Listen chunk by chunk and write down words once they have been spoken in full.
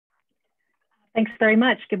Thanks very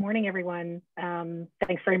much. Good morning, everyone.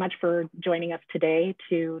 Thanks very much for joining us today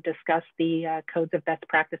to discuss the codes of best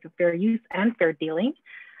practice of fair use and fair dealing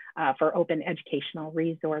for open educational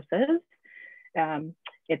resources.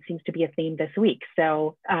 It seems to be a theme this week,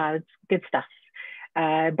 so it's good stuff.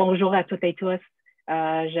 Bonjour à toutes et tous.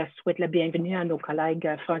 Je souhaite la bienvenue à nos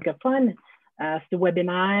collègues francophones. Ce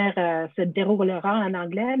webinaire se déroulera en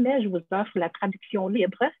anglais, mais je vous offre la traduction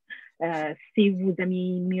libre si vous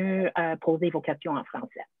aimez mieux poser vos questions en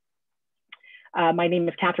français. My name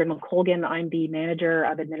is Catherine McColgan. I'm the Manager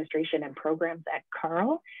of Administration and Programs at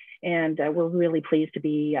CARL, and we're really pleased to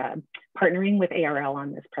be partnering with ARL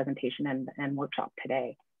on this presentation and workshop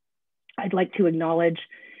today. I'd like to acknowledge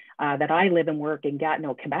that I live and work in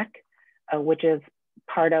Gatineau, Quebec, which is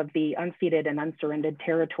part of the unceded and unsurrendered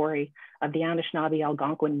territory of the Anishinaabe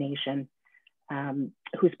Algonquin Nation,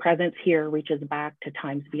 whose presence here reaches back to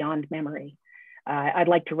times beyond memory. I'd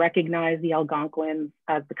like to recognize the Algonquins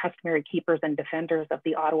as the customary keepers and defenders of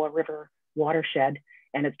the Ottawa River watershed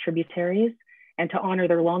and its tributaries, and to honor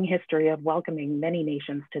their long history of welcoming many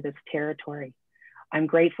nations to this territory. I'm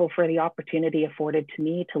grateful for the opportunity afforded to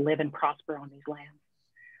me to live and prosper on these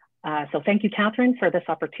lands. So thank you, Catherine, for this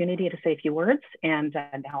opportunity to say a few words, and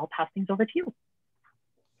now I'll pass things over to you.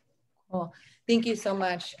 Cool. Thank you so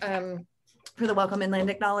much for the welcome and land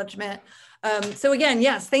acknowledgement. So again,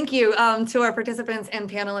 yes, thank you to our participants and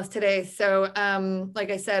panelists today. So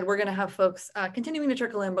like I said, we're going to have folks continuing to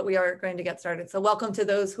trickle in, but we are going to get started. So welcome to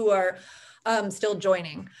those who are still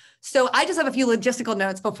joining. So I just have a few logistical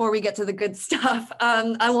notes before we get to the good stuff.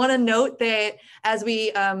 I want to note that as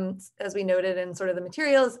we noted in sort of the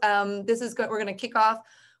materials, we're going to kick off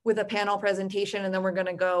with a panel presentation, and then we're going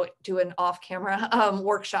to go to an off-camera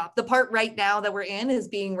workshop. The part right now that we're in is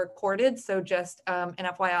being recorded, so just an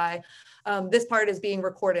FYI, this part is being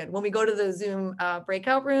recorded. When we go to the Zoom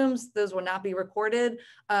breakout rooms, those will not be recorded.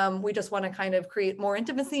 We just want to kind of create more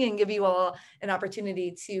intimacy and give you all an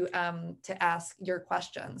opportunity to ask your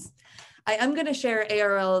questions. I am going to share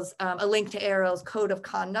ARL's a link to ARL's code of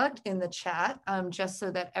conduct in the chat, just so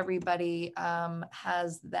that everybody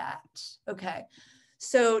has that. Okay.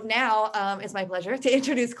 So now it's my pleasure to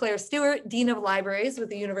introduce Claire Stewart, Dean of Libraries with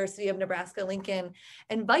the University of Nebraska-Lincoln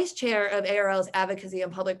and Vice Chair of ARL's Advocacy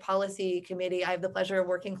and Public Policy Committee. I have the pleasure of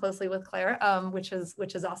working closely with Claire, which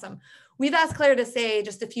is awesome. We've asked Claire to say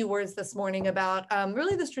just a few words this morning about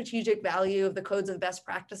really the strategic value of the codes of best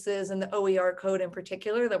practices and the OER code in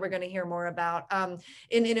particular that we're going to hear more about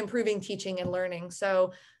in improving teaching and learning.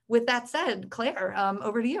 So with that said, Claire,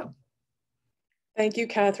 over to you. Thank you,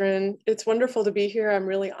 Catherine. It's wonderful to be here. I'm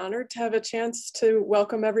really honored to have a chance to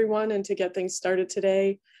welcome everyone and to get things started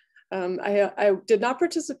today. I did not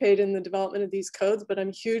participate in the development of these codes, but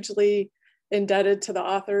I'm hugely indebted to the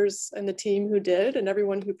authors and the team who did and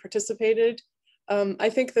everyone who participated. I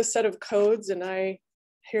think this set of codes, and I'm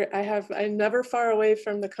never far away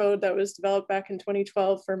from the code that was developed back in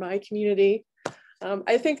 2012 for my community.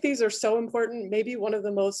 I think these are so important, maybe one of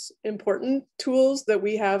the most important tools that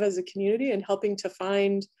we have as a community in helping to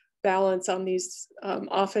find balance on these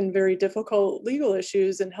often very difficult legal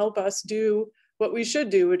issues and help us do what we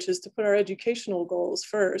should do, which is to put our educational goals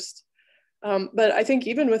first. But I think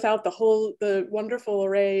even without the wonderful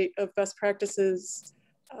array of best practices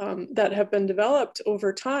that have been developed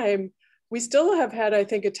over time, we still have had, I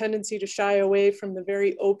think, a tendency to shy away from the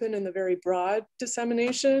very open and the very broad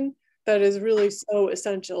dissemination that is really so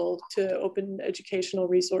essential to open educational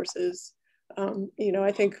resources.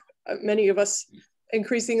 I think many of us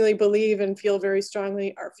increasingly believe and feel very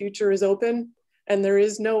strongly our future is open, and there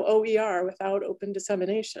is no OER without open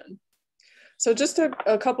dissemination. So just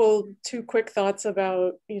two quick thoughts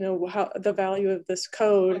about how the value of this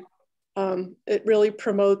code. It really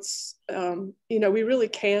promotes, we really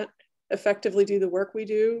can't effectively do the work we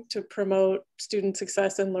do to promote student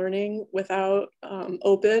success and learning without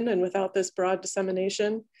open and without this broad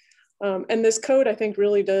dissemination. And this code, I think,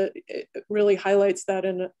 really highlights that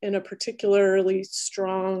in a particularly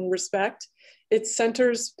strong respect. It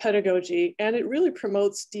centers pedagogy and it really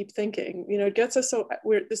promotes deep thinking. It gets us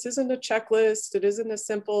this isn't a checklist. It isn't a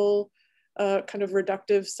simple kind of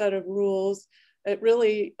reductive set of rules. It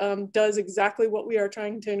really does exactly what we are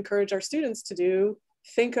trying to encourage our students to do.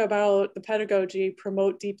 Think about the pedagogy,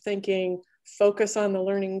 promote deep thinking, focus on the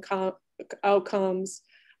learning outcomes,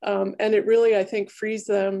 and it really, I think, frees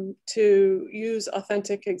them to use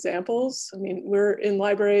authentic examples. I mean, we're in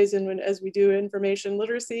libraries, and as we do information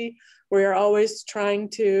literacy, we are always trying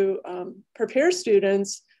to prepare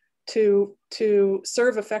students to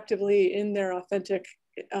serve effectively in their authentic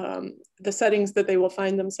the settings that they will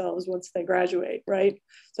find themselves once they graduate, right?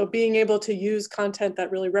 So being able to use content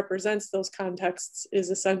that really represents those contexts is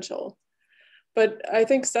essential. But I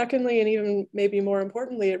think secondly, and even maybe more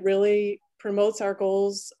importantly, it really promotes our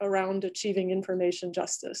goals around achieving information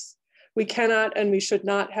justice. We cannot and we should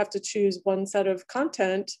not have to choose one set of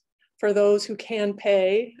content for those who can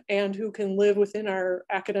pay and who can live within our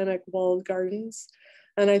academic walled gardens.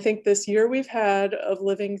 And I think this year we've had of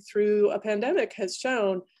living through a pandemic has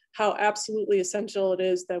shown how absolutely essential it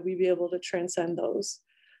is that we be able to transcend those.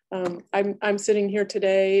 I'm sitting here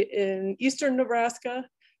today in Eastern Nebraska,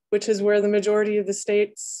 which is where the majority of the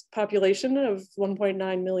state's population of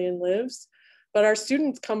 1.9 million lives. But our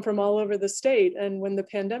students come from all over the state. And when the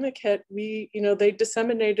pandemic hit, they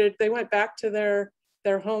disseminated, they went back to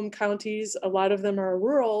their home counties. A lot of them are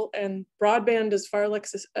rural, and broadband is far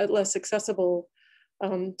less accessible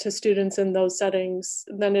to students in those settings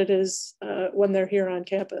than it is when they're here on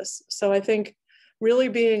campus. So I think really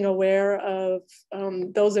being aware of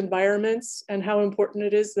those environments and how important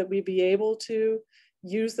it is that we be able to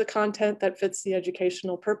use the content that fits the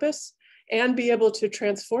educational purpose and be able to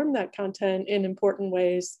transform that content in important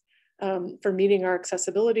ways for meeting our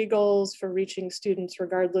accessibility goals, for reaching students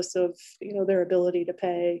regardless of their ability to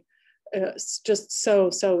pay. It's just so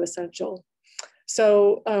essential.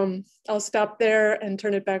 So I'll stop there and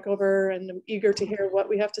turn it back over, and I'm eager to hear what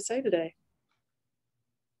we have to say today.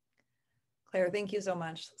 Claire, thank you so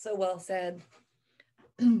much. So well said.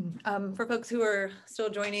 For folks who are still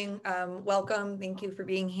joining, welcome. Thank you for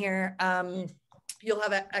being here. You'll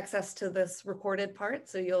have access to this recorded part,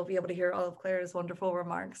 so you'll be able to hear all of Claire's wonderful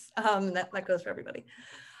remarks. That goes for everybody.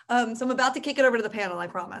 So I'm about to kick it over to the panel, I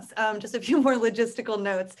promise. Just a few more logistical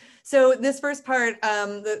notes. So this first part,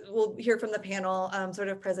 we'll hear from the panel, sort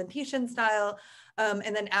of presentation style.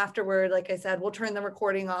 And then afterward, like I said, we'll turn the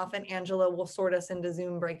recording off and Angela will sort us into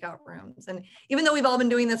Zoom breakout rooms. And even though we've all been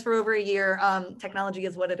doing this for over a year, technology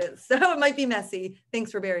is what it is. So it might be messy.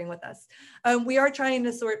 Thanks for bearing with us. We are trying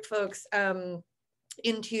to sort folks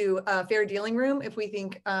into a fair dealing room if we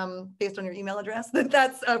think, based on your email address, that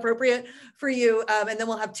that's appropriate for you. And then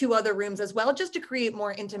we'll have 2 other rooms as well, just to create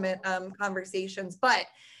more intimate conversations. But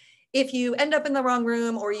if you end up in the wrong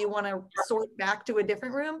room or you want to sort back to a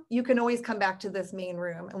different room, you can always come back to this main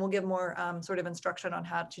room and we'll give more sort of instruction on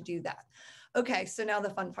how to do that. Okay, so now the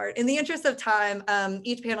fun part. In the interest of time,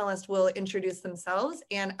 each panelist will introduce themselves,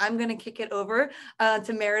 and I'm going to kick it over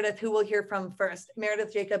to Meredith, who we'll hear from first.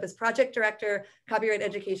 Meredith Jacob is Project Director, Copyright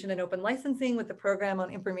Education and Open Licensing with the Program on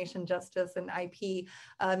Information Justice and IP,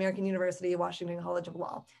 American University, Washington College of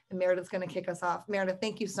Law. And Meredith's going to kick us off. Meredith,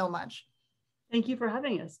 thank you so much. Thank you for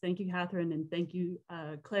having us. Thank you, Catherine, and thank you,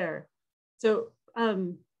 Claire. So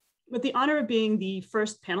with the honor of being the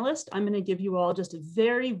first panelist, I'm going to give you all just a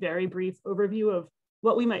very, very brief overview of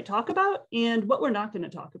what we might talk about and what we're not going to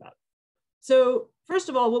talk about. So first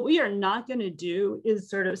of all, what we are not going to do is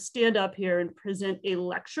sort of stand up here and present a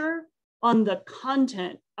lecture on the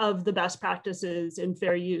content of the best practices in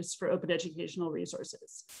fair use for open educational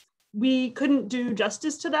resources. We couldn't do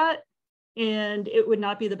justice to that, and it would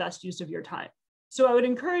not be the best use of your time. So I would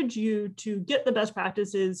encourage you to get the best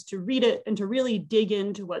practices, to read it, and to really dig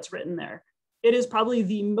into what's written there. It is probably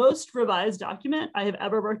the most revised document I have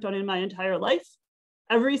ever worked on in my entire life.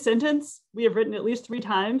 Every sentence we have written at least 3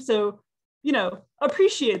 times. So,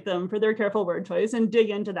 appreciate them for their careful word choice and dig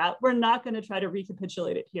into that. We're not going to try to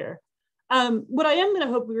recapitulate it here. What I am going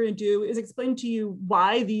to hope we're going to do is explain to you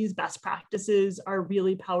why these best practices are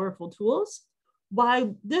really powerful tools, why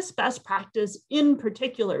this best practice in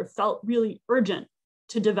particular felt really urgent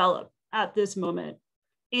to develop at this moment,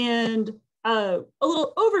 and a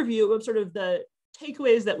little overview of sort of the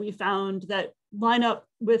takeaways that we found that line up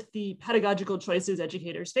with the pedagogical choices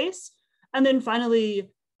educators face. And then finally,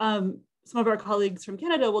 some of our colleagues from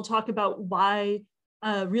Canada will talk about why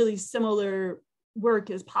really similar work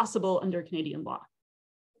is possible under Canadian law.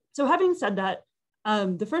 So having said that,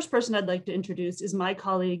 the first person I'd like to introduce is my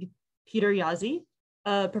colleague, Peter Yazzie,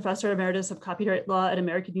 Professor Emeritus of Copyright Law at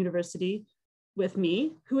American University with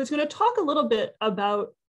me, who is going to talk a little bit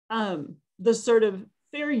about the sort of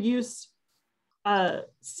fair use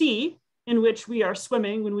sea in which we are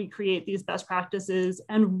swimming when we create these best practices,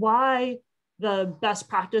 and why the best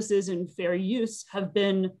practices in fair use have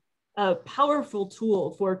been a powerful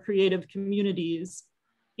tool for creative communities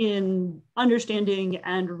in understanding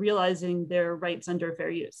and realizing their rights under fair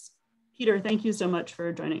use. Peter, thank you so much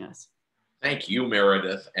for joining us. Thank you,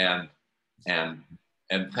 Meredith, and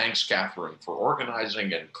thanks, Catherine, for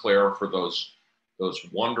organizing, and Claire for those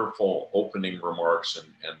wonderful opening remarks,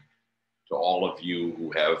 and to all of you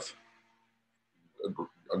who have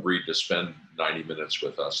agreed to spend 90 minutes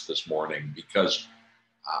with us this morning, because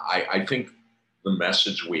I think the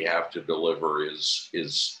message we have to deliver is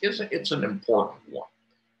it's an important one.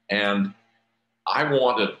 And I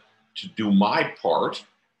wanted to do my part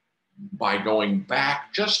by going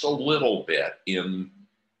back just a little bit in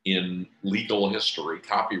legal history,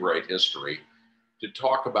 copyright history, to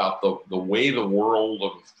talk about the way the world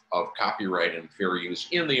of copyright and fair use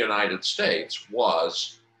in the United States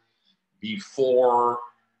was before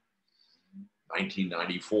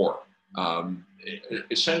 1994.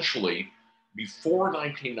 Essentially, before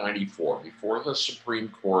 1994, before the Supreme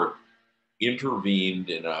Court intervened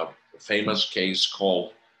in a famous case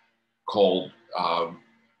called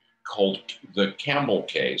the Campbell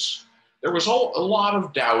case, there was a lot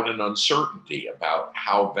of doubt and uncertainty about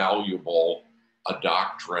how valuable a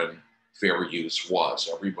doctrine fair use was.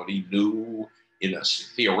 Everybody knew in a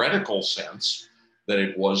theoretical sense that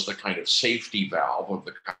it was the kind of safety valve of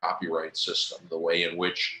the copyright system, the way in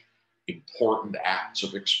which important acts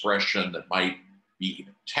of expression that might be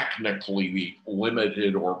technically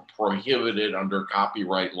limited or prohibited under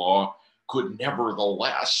copyright law could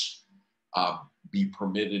nevertheless be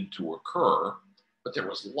permitted to occur. But there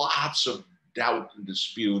was lots of doubt and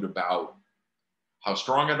dispute about how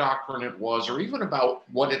strong a doctrine it was, or even about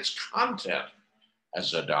what its content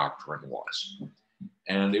as a doctrine was.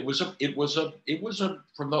 And it was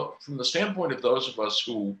from the standpoint of those of us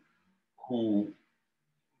who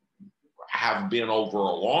have been over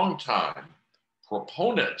a long time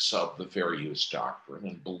proponents of the fair use doctrine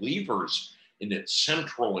and believers in its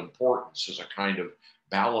central importance as a kind of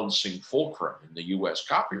balancing fulcrum in the US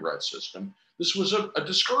copyright system, this was a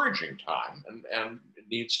discouraging time, and it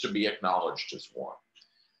needs to be acknowledged as one.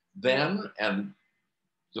 Then, and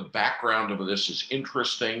the background of this is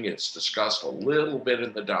interesting, it's discussed a little bit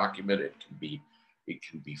in the document, it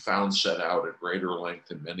can be found set out at greater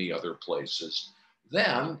length in many other places.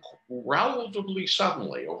 Then, relatively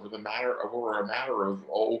suddenly, over a matter of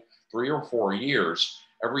 3 or 4 years,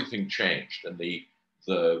 everything changed, and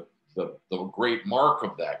the great mark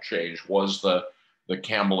of that change was the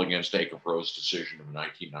Campbell against Acre-Rose decision of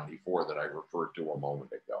 1994 that I referred to a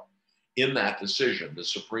moment ago. In that decision, the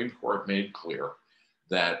Supreme Court made clear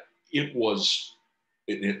that it was,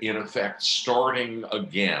 in effect, starting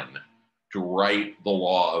again to write the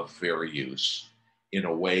law of fair use in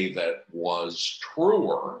a way that was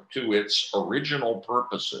truer to its original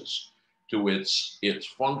purposes, to its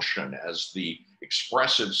function as the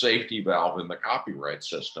expressive safety valve in the copyright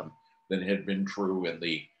system than had been true in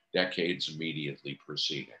the decades immediately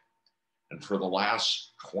preceding. And for the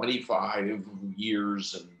last 25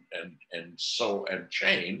 years and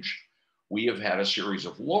change, we have had a series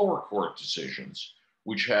of lower court decisions,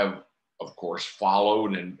 which have, of course,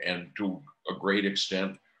 followed and to a great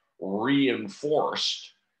extent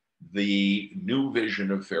reinforced the new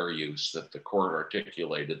vision of fair use that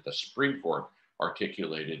the Supreme Court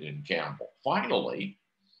articulated in Campbell. Finally,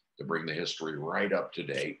 to bring the history right up to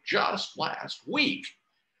date, just last week,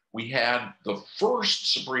 we had the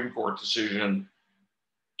first Supreme Court decision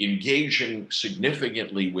engaging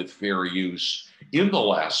significantly with fair use in the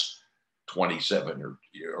last 27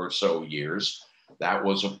 or so years. That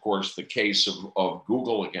was, of course, the case of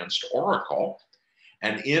Google against Oracle.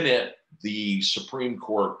 And in it, the Supreme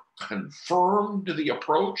Court confirmed the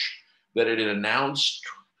approach that it had announced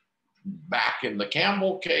back in the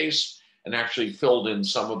Campbell case, and actually filled in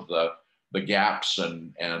some of the gaps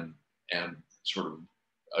and sort of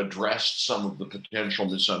addressed some of the potential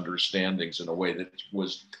misunderstandings in a way that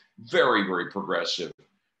was very, very progressive,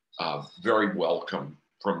 very welcome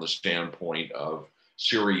from the standpoint of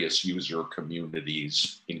serious user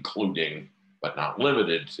communities, including, but not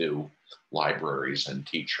limited to, libraries and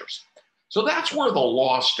teachers. So that's where the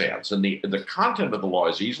law stands. And the content of the law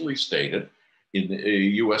is easily stated in the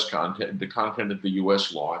US content, the content of the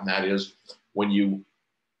US law, and that is when you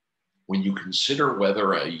consider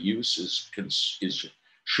whether a use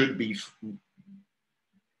should be,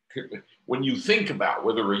 when you think about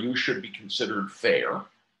whether a use should be considered fair,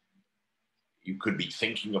 you could be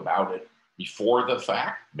thinking about it before the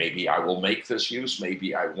fact. Maybe I will make this use,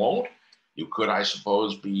 maybe I won't. You could, I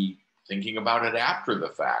suppose, be thinking about it after the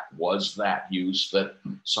fact. Was that use that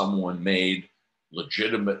someone made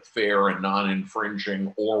legitimate, fair, and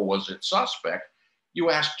non-infringing, or was it suspect? You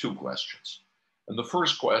ask two questions. And the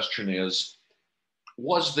first question is,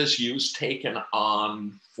 was this use taken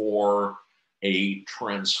on for a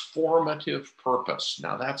transformative purpose?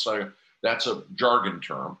 Now that's a jargon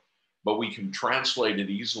term, but we can translate it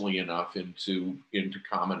easily enough into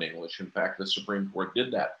common English. In fact, the Supreme Court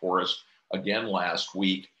did that for us again last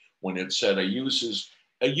week when it said a use is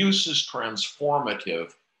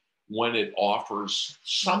transformative when it offers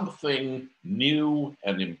something new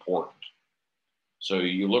and important. So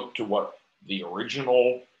you look to what the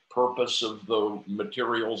original purpose of the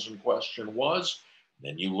materials in question was,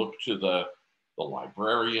 then you look to the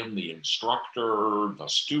librarian, the instructor, the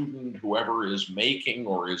student, whoever is making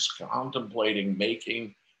or is contemplating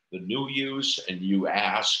making the new use, and you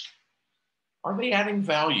ask, are they adding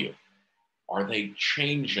value? Are they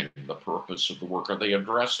changing the purpose of the work? Are they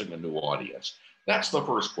addressing a new audience? That's the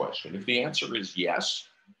first question. If the answer is yes,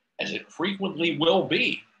 as it frequently will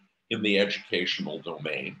be in the educational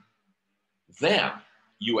domain, then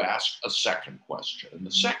you ask a second question. And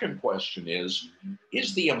the second question is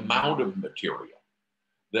the amount of material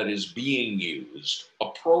that is being used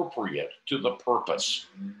appropriate to the purpose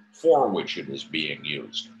for which it is being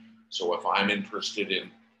used? So if I'm interested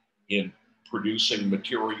in producing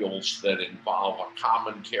materials that involve a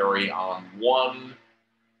commentary on one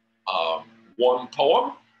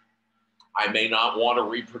poem, I may not want to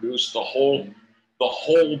reproduce the whole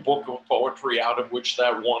book of poetry out of which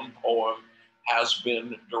that one poem has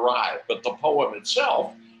been derived. But the poem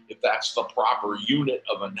itself, if that's the proper unit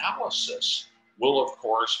of analysis, will of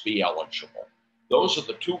course be eligible. Those are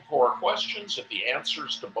the two core questions. If the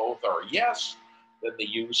answers to both are yes, then the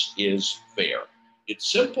use is fair.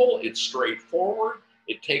 It's simple, it's straightforward,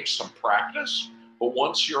 it takes some practice, but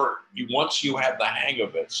once you have the hang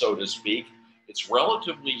of it, so to speak, it's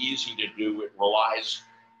relatively easy to do.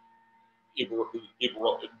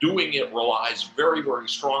 Doing it relies very, very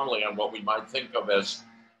strongly on what we might think of as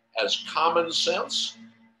common sense,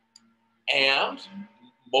 and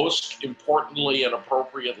most importantly and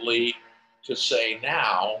appropriately to say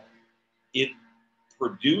now, it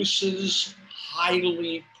produces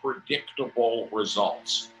highly predictable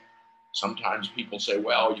results. Sometimes people say,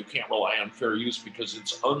 well, you can't rely on fair use because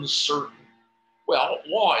it's uncertain. Well,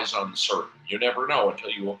 law is uncertain. You never know until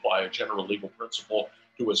you apply a general legal principle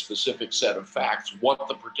to a specific set of facts what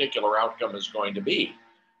the particular outcome is going to be.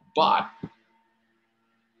 But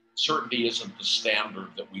certainty isn't the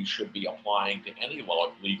standard that we should be applying to any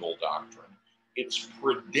legal doctrine. It's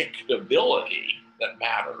predictability that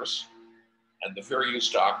matters. And the fair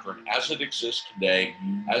use doctrine, as it exists today,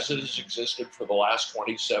 as it has existed for the last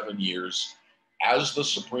 27 years, as the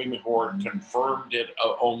Supreme Court confirmed it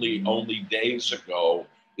only days ago,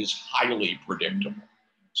 is highly predictable.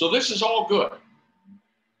 So this is all good.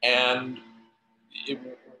 And it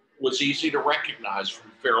was easy to recognize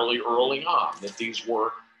from fairly early on that these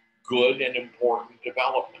were good and important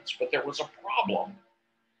developments. But there was a problem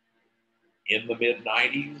in the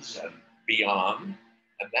mid-90s and beyond,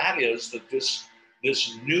 and that is that this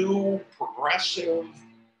new progressive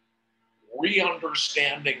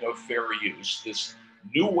re-understanding of fair use, this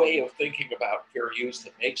new way of thinking about fair use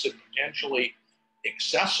that makes it potentially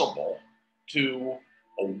accessible to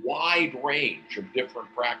a wide range of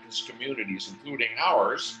different practice communities, including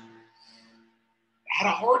ours, had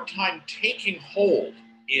a hard time taking hold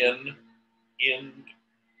in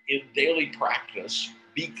daily practice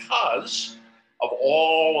because of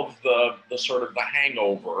all of the sort of the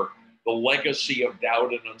hangover, the legacy of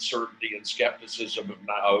doubt and uncertainty and skepticism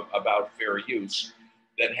about fair use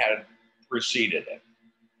that had preceded it.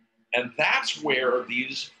 And that's where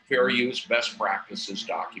these fair use best practices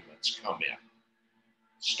documents come in.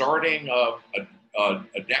 Starting a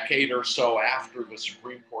decade or so after the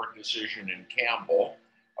Supreme Court decision in Campbell,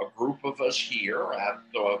 a group of us here at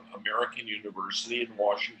the American University in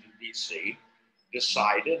Washington, D.C.,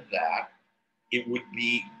 decided that it would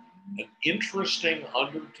be an interesting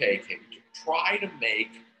undertaking to try to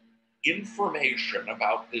make information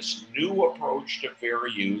about this new approach to fair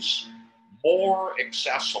use more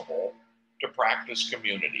accessible to practice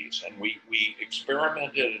communities. And we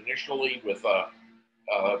experimented initially with a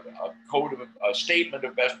statement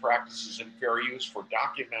of best practices in fair use for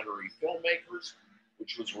documentary filmmakers,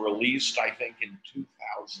 which was released, I think, in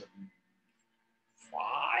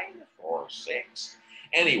 2005 or 6.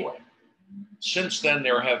 Anyway, since then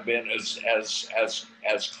there have been, as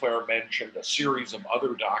Claire mentioned, a series of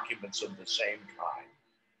other documents of the same kind.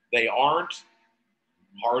 They aren't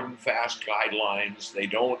hard and fast guidelines. They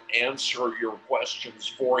don't answer your questions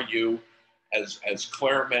for you. As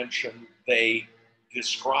Claire mentioned, they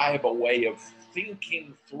describe a way of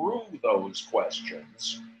thinking through those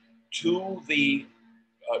questions to a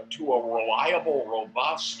reliable,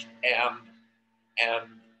 robust, and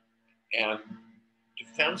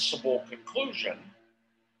defensible conclusion,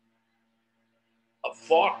 a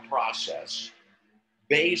thought process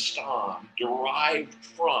derived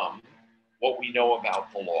from what we know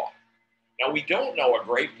about the law. Now, we don't know a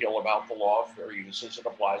great deal about the law of fair use as it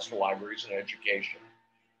applies to libraries and education.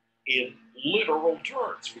 in literal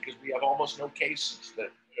terms because we have almost no cases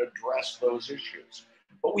that address those issues.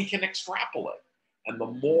 But we can extrapolate. And the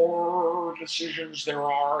more decisions there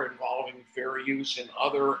are involving fair use in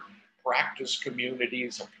other practice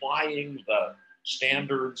communities, applying the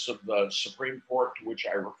standards of the Supreme Court to which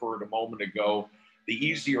I referred a moment ago, the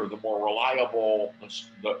easier, the more reliable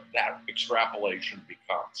that extrapolation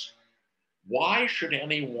becomes. Why should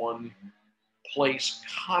anyone place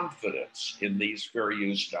confidence in these fair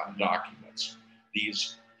use documents,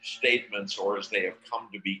 these statements, or as they have come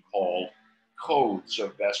to be called, codes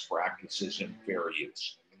of best practices in fair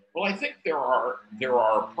use? Well, I think there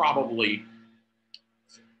are probably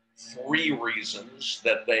three reasons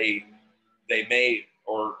that they may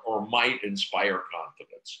or might inspire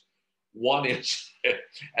confidence. One is,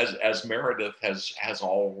 as Meredith has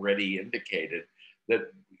already indicated,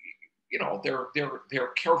 that they're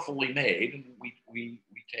carefully made, and we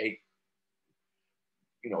take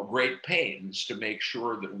great pains to make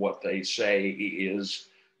sure that what they say is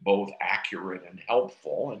both accurate and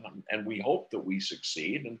helpful, and we hope that we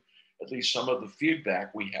succeed. And at least some of the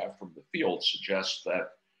feedback we have from the field suggests that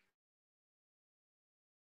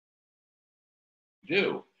we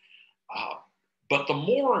do. But the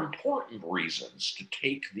more important reasons to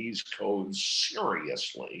take these codes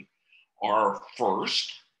seriously are,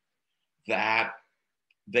 first, that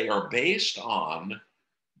they are based on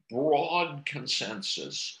broad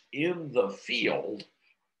consensus in the field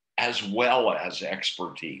as well as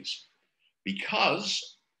expertise.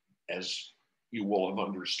 Because, as you will have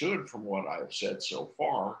understood from what I've said so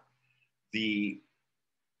far, the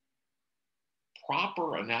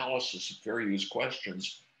proper analysis of fair use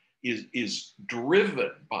questions is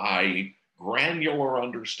driven by granular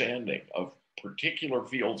understanding of particular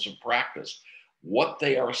fields of practice, what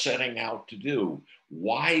they are setting out to do,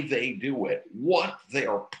 why they do it, what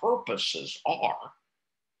their purposes are.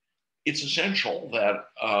 It's essential that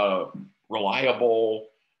a reliable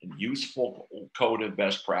and useful code of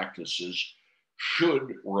best practices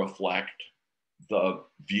should reflect the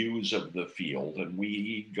views of the field. And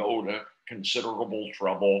we go to considerable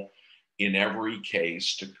trouble in every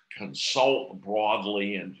case to consult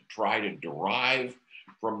broadly and to try to derive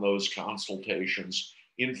from those consultations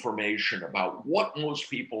information about what most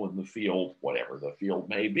people in the field, whatever the field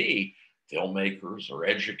may be, filmmakers or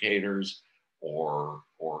educators or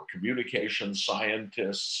communication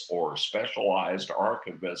scientists or specialized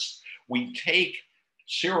archivists, we take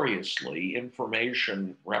seriously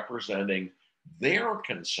information representing their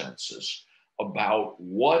consensus about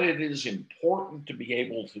what it is important to be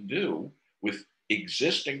able to do with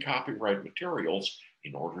existing copyright materials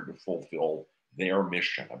in order to fulfill their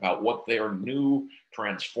mission, about what their new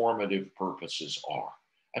transformative purposes are.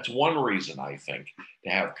 That's one reason, I think, to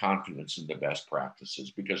have confidence in the best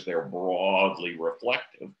practices, because they're broadly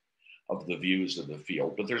reflective of the views of the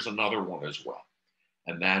field. But there's another one as well,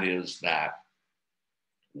 and that is that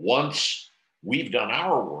once we've done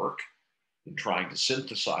our work in trying to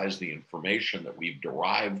synthesize the information that we've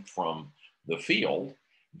derived from the field,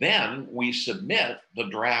 then we submit the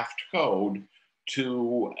draft code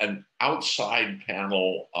to an outside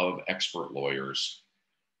panel of expert lawyers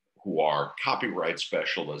who are copyright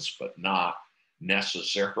specialists, but not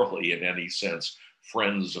necessarily in any sense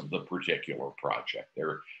friends of the particular project.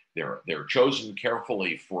 They're chosen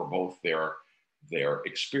carefully for both their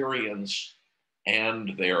experience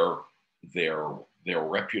and their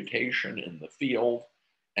reputation in the field,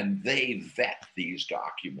 and they vet these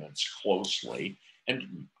documents closely,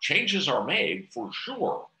 and changes are made for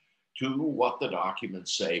sure to what the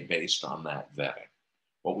documents say based on that vetting.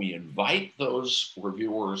 What we invite those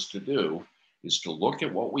reviewers to do is to look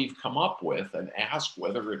at what we've come up with and ask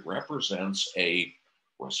whether it represents a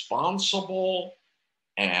responsible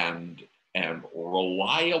and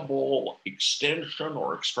reliable extension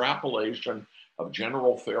or extrapolation of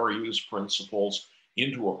general fair use principles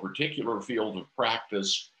into a particular field of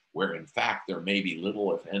practice where in fact there may be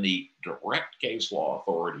little, if any, direct case law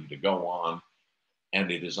authority to go on. And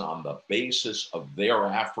it is on the basis of their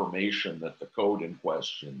affirmation that the code in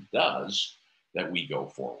question does that we go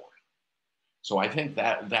forward. So I think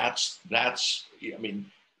that's I mean,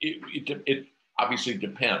 it obviously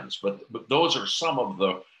depends, but those are some of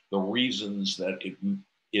the reasons that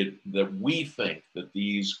that we think that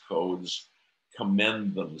these codes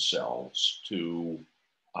commend themselves to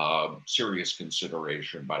serious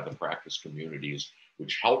consideration by the practice communities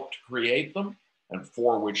which helped create them and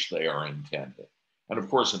for which they are intended. And of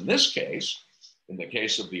course, in this case, in the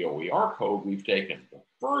case of the OER code, we've taken a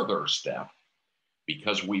further step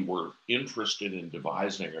because we were interested in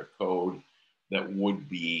devising a code that would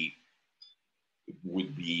be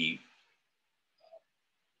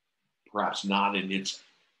perhaps not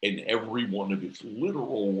in every one of its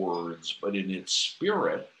literal words, but in its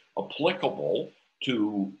spirit, applicable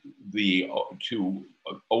to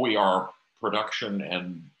OER production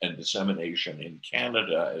and dissemination in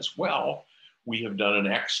Canada as well. We have done an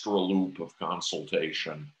extra loop of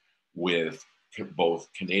consultation with both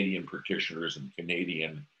Canadian practitioners and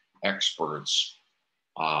Canadian experts,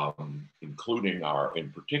 including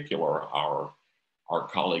in particular, our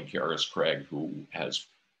colleague Karis Craig, who has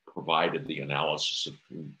provided the analysis of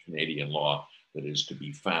Canadian law that is to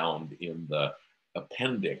be found in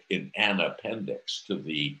an appendix to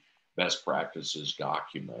the best practices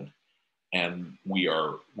document. And we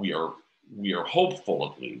are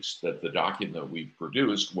hopeful, at least, that the document we've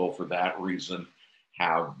produced will, for that reason,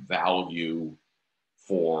 have value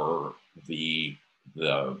for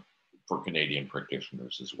for Canadian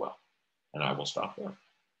practitioners as well. And I will stop there.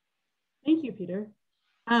 Thank you, Peter.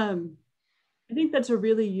 I think that's a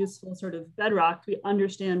really useful sort of bedrock. We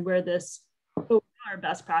understand where this OER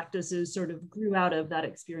best practices sort of grew out of that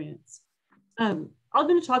experience. I'm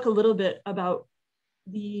going to talk a little bit about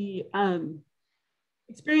the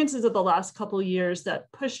experiences of the last couple of years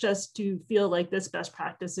that pushed us to feel like this best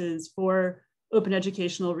practices for open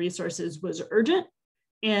educational resources was urgent,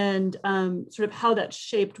 and sort of how that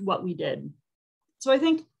shaped what we did. So I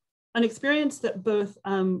think an experience that both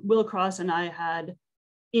Will Cross and I had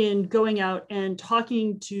in going out and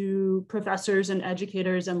talking to professors and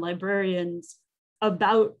educators and librarians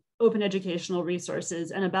about open educational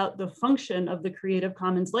resources and about the function of the Creative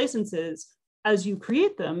Commons licenses as you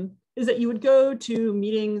create them, is that you would go to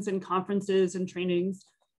meetings and conferences and trainings,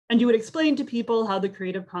 and you would explain to people how the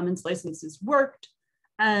Creative Commons licenses worked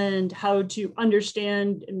and how to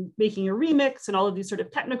understand and making a remix and all of these sort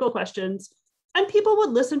of technical questions. And people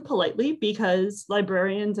would listen politely because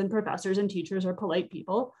librarians and professors and teachers are polite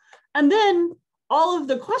people. And then all of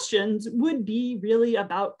the questions would be really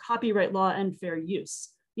about copyright law and fair use.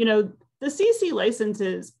 You know, the CC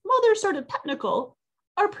licenses, while they're sort of technical,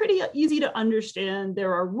 are pretty easy to understand.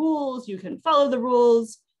 There are rules, you can follow the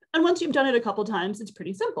rules. And once you've done it a couple times, it's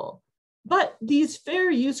pretty simple. But these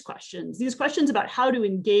fair use questions, these questions about how to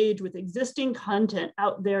engage with existing content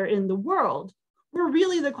out there in the world, were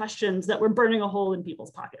really the questions that were burning a hole in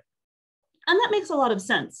people's pocket. And that makes a lot of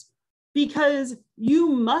sense, because you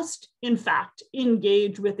must, in fact,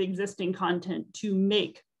 engage with existing content to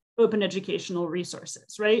make open educational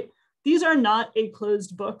resources, right? These are not a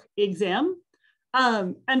closed book exam.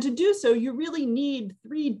 And to do so, you really need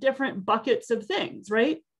 3 different buckets of things,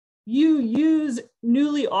 right? You use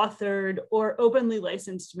newly authored or openly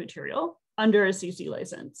licensed material under a CC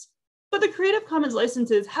license. But the Creative Commons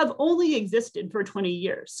licenses have only existed for 20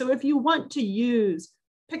 years. So if you want to use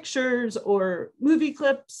pictures or movie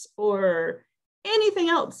clips or anything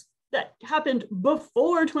else that happened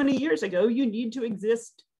before 20 years ago, you need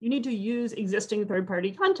to use existing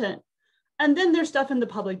third-party content. And then there's stuff in the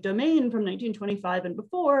public domain from 1925 and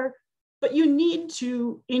before, but you need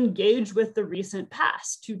to engage with the recent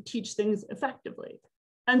past to teach things effectively.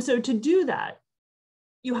 And so to do that,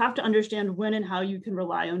 you have to understand when and how you can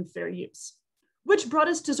rely on fair use, which brought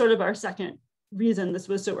us to sort of our second reason this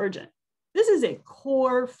was so urgent. This is a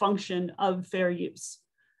core function of fair use.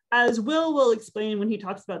 As Will explain when he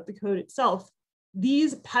talks about the code itself,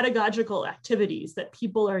 these pedagogical activities that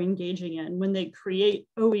people are engaging in when they create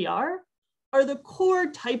OER are the core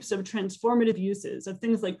types of transformative uses of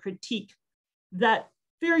things like critique that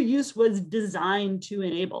fair use was designed to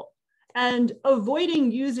enable. And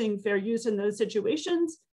avoiding using fair use in those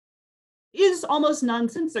situations is almost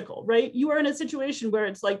nonsensical, right? You are in a situation where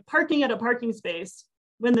it's like parking at a parking space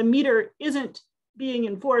when the meter isn't being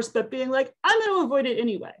enforced, but being like, I'm going to avoid it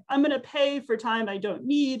anyway. I'm going to pay for time I don't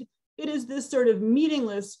need. It is this sort of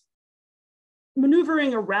meaningless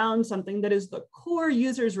maneuvering around something that is the core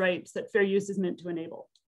users' rights that fair use is meant to enable.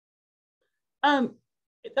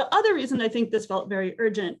 The other reason I think this felt very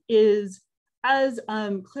urgent is, as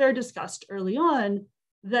Claire discussed early on,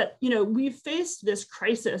 that we faced this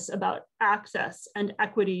crisis about access and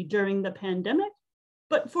equity during the pandemic,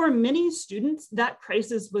 but for many students, that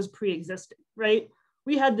crisis was pre-existing, right?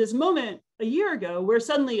 We had this moment a year ago where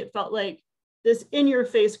suddenly it felt like this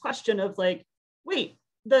in-your-face question of like, wait,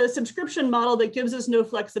 the subscription model that gives us no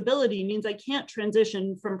flexibility means I can't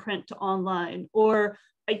transition from print to online, or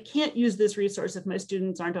I can't use this resource if my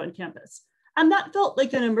students aren't on campus. And that felt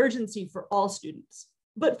like an emergency for all students.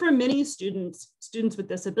 But for many students, students with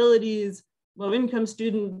disabilities, low-income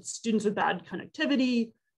students, students with bad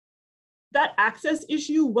connectivity, that access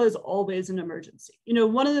issue was always an emergency.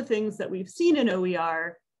 One of the things that we've seen in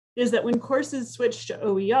OER is that when courses switch to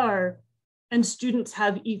OER and students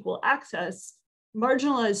have equal access,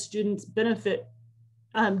 marginalized students benefit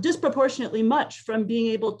disproportionately much from being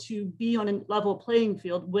able to be on a level playing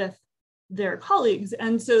field with their colleagues.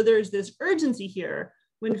 And so there's this urgency here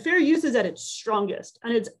when fair use is at its strongest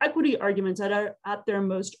and its equity arguments are at their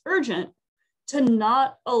most urgent, to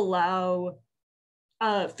not allow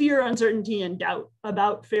fear, uncertainty, and doubt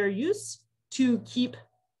about fair use to keep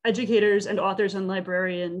educators and authors and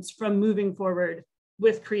librarians from moving forward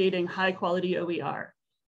with creating high quality OER.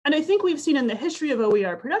 And I think we've seen in the history of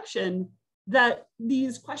OER production that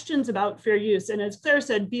these questions about fair use, and as Claire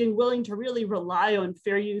said, being willing to really rely on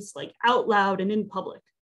fair use like out loud and in public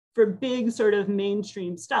for big sort of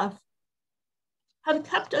mainstream stuff, have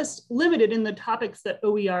kept us limited in the topics that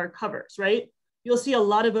OER covers, right? You'll see a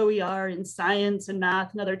lot of OER in science and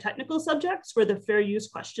math and other technical subjects where the fair use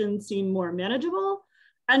questions seem more manageable.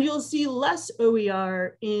 And you'll see less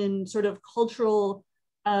OER in sort of cultural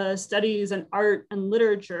studies and art and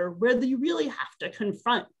literature where you really have to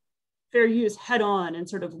confront fair use head on and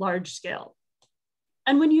sort of large scale.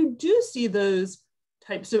 And when you do see those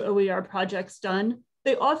types of OER projects done,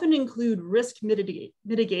 they often include risk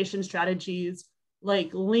mitigation strategies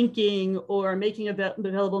like linking or making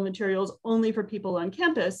available materials only for people on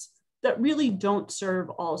campus that really don't serve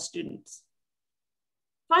all students.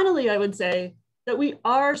 Finally, I would say that we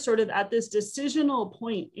are sort of at this decisional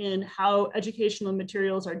point in how educational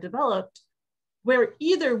materials are developed, where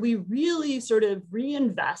either we really sort of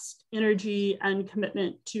reinvest energy and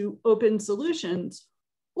commitment to open solutions,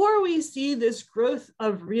 or we see this growth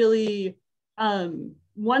of really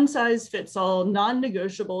one-size-fits-all,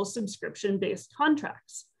 non-negotiable subscription-based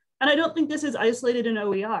contracts. And I don't think this is isolated in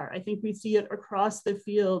OER. I think we see it across the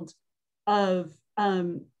field of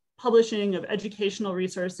publishing, of educational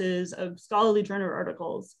resources, of scholarly journal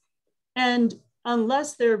articles. And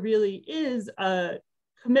unless there really is a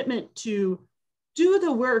commitment to do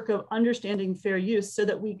the work of understanding fair use so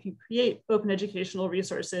that we can create open educational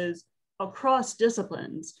resources across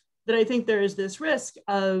disciplines, that I think there is this risk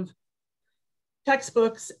of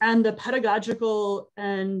textbooks and the pedagogical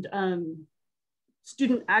and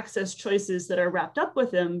student access choices that are wrapped up with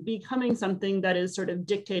them becoming something that is sort of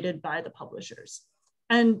dictated by the publishers.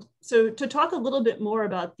 And so to talk a little bit more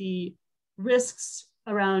about the risks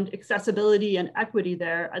around accessibility and equity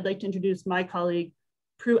there, I'd like to introduce my colleague,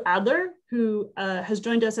 Prue Adler, who has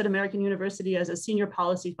joined us at American University as a senior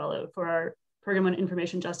policy fellow for our program on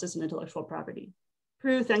information justice and intellectual property.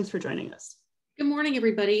 Prue, thanks for joining us. Good morning,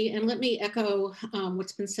 everybody. And let me echo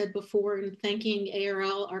what's been said before in thanking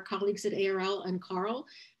ARL, our colleagues at ARL and Carl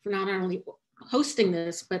for not only hosting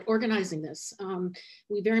this, but organizing this.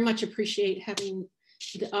 We very much appreciate having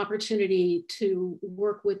the opportunity to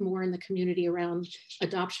work with more in the community around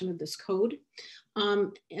adoption of this code.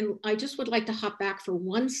 And I just would like to hop back for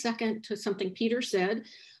 1 second to something Peter said.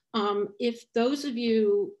 If those of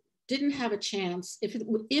you didn't have a chance, if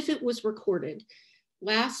it was recorded,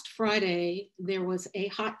 last Friday, there was a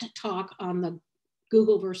hot talk on the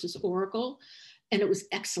Google versus Oracle, and it was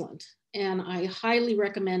excellent. And I highly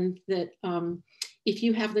recommend that if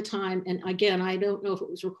you have the time, and again, I don't know if it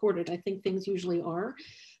was recorded, I think things usually are,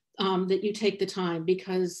 that you take the time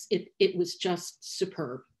because it was just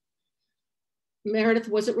superb. Meredith,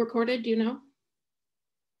 was it recorded? Do you know?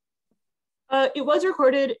 It was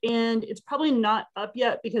recorded and it's probably not up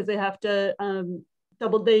yet because they have to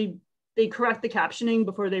they correct the captioning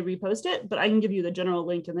before they repost it, but I can give you the general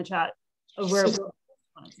link in the chat of where it's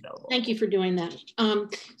available. Thank you for doing that.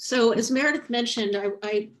 So as Meredith mentioned,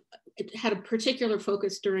 I had a particular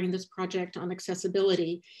focus during this project on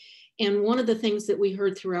accessibility. And one of the things that we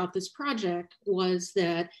heard throughout this project was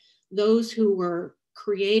that those who were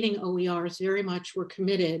creating OERs very much were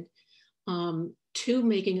committed to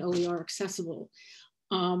making OER accessible.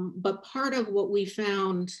 But part of what we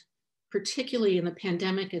found, particularly in the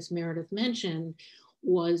pandemic, as Meredith mentioned,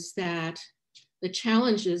 was that the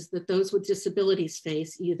challenges that those with disabilities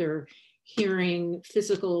face, either hearing,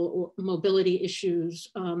 physical or mobility issues,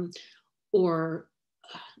 or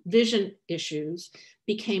vision issues,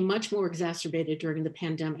 became much more exacerbated during the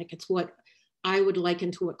pandemic. It's what I would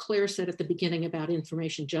liken to what Claire said at the beginning about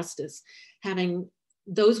information justice. Having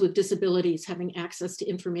those with disabilities having access to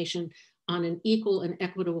information on an equal and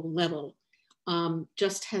equitable level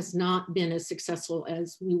just has not been as successful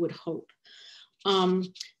as we would hope.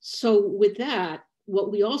 So with that,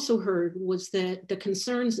 what we also heard was that the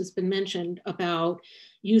concerns that's been mentioned about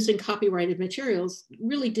using copyrighted materials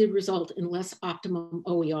really did result in less optimum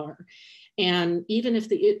OER. And even if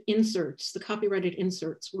the inserts, the copyrighted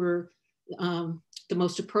inserts were the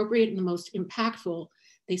most appropriate and the most impactful,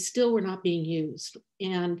 they still were not being used.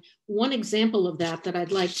 And one example of that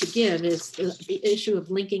I'd like to give is the issue of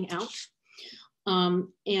linking out.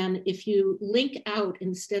 And if you link out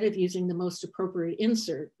instead of using the most appropriate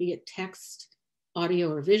insert, be it text,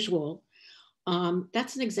 audio, or visual,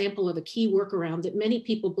 that's an example of a key workaround that many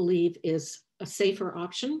people believe is a safer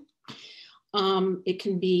option. It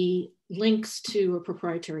can be links to a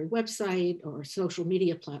proprietary website or a social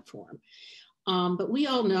media platform. But we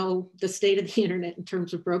all know the state of the internet in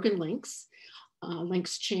terms of broken links.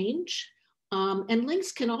 Links change. And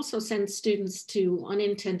links can also send students to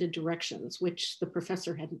unintended directions, which the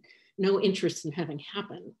professor had no interest in having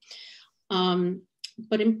happen.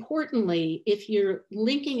 But importantly, if you're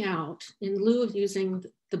linking out in lieu of using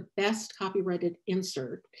the best copyrighted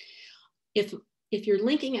insert, if you're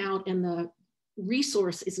linking out and the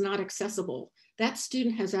resource is not accessible, that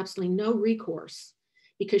student has absolutely no recourse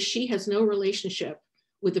because she has no relationship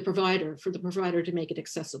with the provider for the provider to make it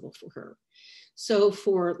accessible for her. So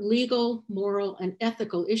for legal, moral, and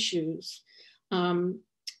ethical issues,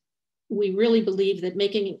 we really believe that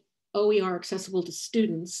making OER accessible to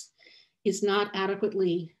students is not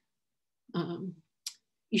adequately,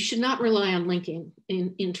 you should not rely on linking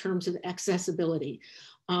in terms of accessibility.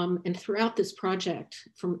 And throughout this project,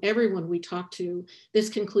 from everyone we talked to, this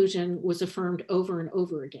conclusion was affirmed over and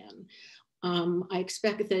over again. I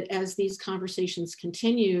expect that as these conversations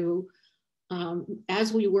continue,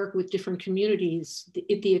 as we work with different communities,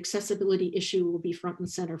 the accessibility issue will be front and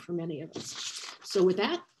center for many of us. So with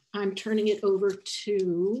that, I'm turning it over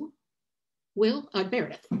to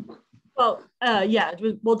Meredith. Well, yeah,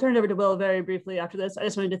 we'll turn it over to Will very briefly after this. I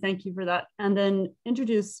just wanted to thank you for that and then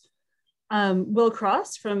introduce Will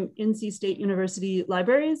Cross from NC State University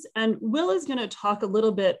Libraries. And Will is going to talk a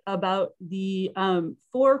little bit about the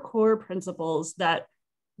 4 core principles that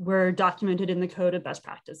were documented in the Code of Best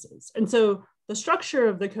Practices. And so the structure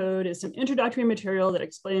of the code is some introductory material that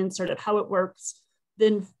explains sort of how it works,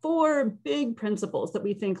 then 4 big principles that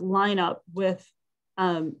we think line up with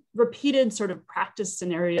repeated sort of practice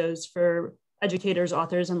scenarios for educators,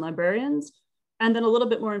 authors, and librarians, and then a little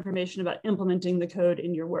bit more information about implementing the code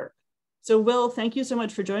in your work. So Will, thank you so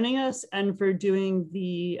much for joining us and for doing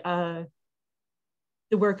the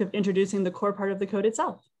work of introducing the core part of the code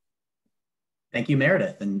itself. Thank you,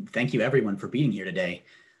 Meredith, and thank you everyone for being here today.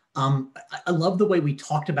 I love the way we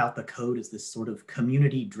talked about the code as this sort of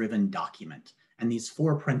community-driven document. And these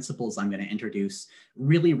 4 principles I'm going to introduce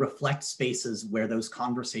really reflect spaces where those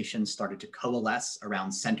conversations started to coalesce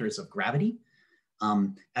around centers of gravity.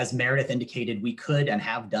 As Meredith indicated, we could and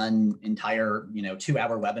have done entire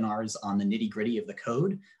 2-hour webinars on the nitty-gritty of the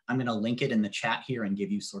code. I'm going to link it in the chat here and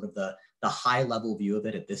give you sort of the high-level view of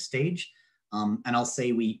it at this stage. And I'll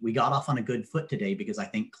say we got off on a good foot today because I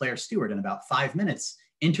think Claire Stewart in about 5 minutes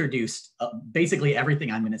introduced basically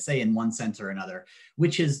everything I'm going to say in one sense or another,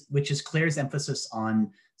 which is Claire's emphasis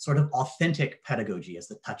on sort of authentic pedagogy as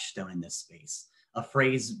the touchstone in this space. A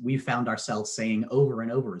phrase we've found ourselves saying over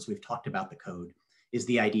and over as we've talked about the code is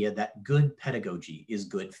the idea that good pedagogy is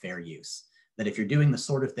good fair use. That if you're doing the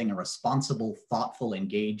sort of thing a responsible, thoughtful,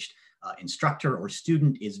 engaged instructor or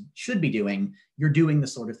student should be doing, you're doing the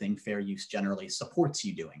sort of thing fair use generally supports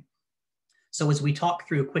you doing. So as we talk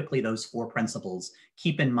through quickly those 4 principles,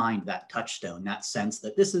 keep in mind that touchstone, that sense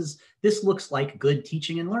that this looks like good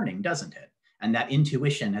teaching and learning, doesn't it? And that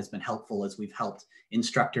intuition has been helpful as we've helped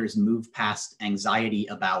instructors move past anxiety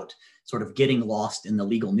about sort of getting lost in the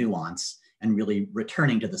legal nuance and really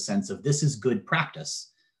returning to the sense of this is good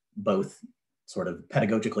practice, both sort of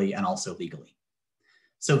pedagogically and also legally.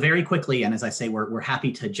 So very quickly, and as I say, we're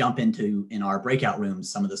happy to jump into, in our breakout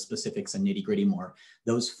rooms, some of the specifics and nitty gritty more,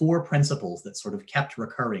 those 4 principles that sort of kept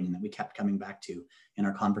recurring and that we kept coming back to in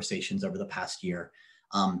our conversations over the past year.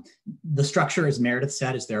 The structure, as Meredith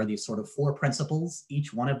said, is there are these sort of 4 principles.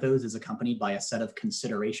 Each one of those is accompanied by a set of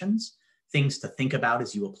considerations, things to think about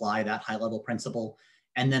as you apply that high-level principle,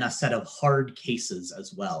 and then a set of hard cases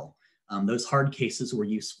as well. Those hard cases were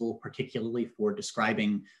useful, particularly for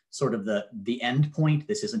describing sort of the end point.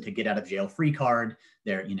 This isn't a get out of jail free card.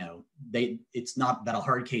 It's not that a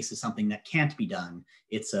hard case is something that can't be done.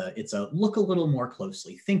 It's a look a little more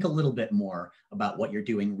closely, think a little bit more about what you're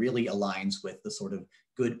doing really aligns with the sort of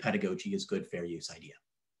good pedagogy is good fair use idea.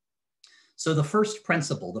 So the first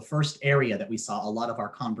principle, the first area that we saw a lot of our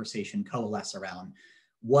conversation coalesce around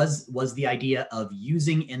was the idea of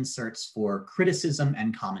using inserts for criticism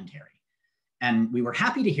and commentary. And we were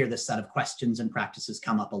happy to hear this set of questions and practices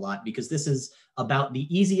come up a lot because this is about the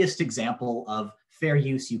easiest example of fair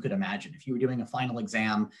use you could imagine. If you were doing a final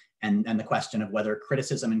exam and the question of whether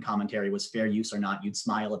criticism and commentary was fair use or not, you'd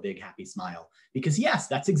smile a big happy smile because yes,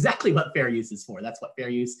 that's exactly what fair use is for. That's what fair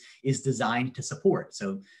use is designed to support.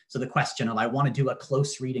 So the question of I want to do a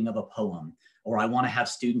close reading of a poem, or I want to have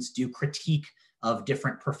students do critique of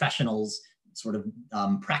different professionals sort of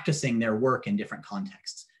practicing their work in different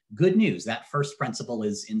contexts. Good news, that first principle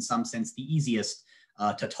is in some sense the easiest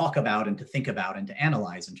to talk about and to think about and to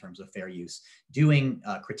analyze in terms of fair use. Doing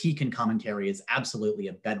critique and commentary is absolutely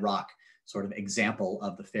a bedrock sort of example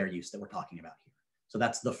of the fair use that we're talking about here. So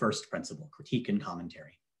that's the first principle, critique and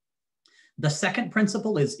commentary. The second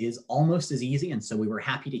principle is almost as easy, and so we were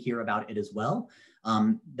happy to hear about it as well.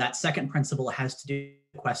 That second principle has to do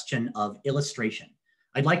with the question of illustration.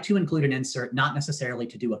 I'd like to include an insert, not necessarily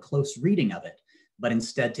to do a close reading of it, but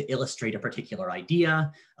instead to illustrate a particular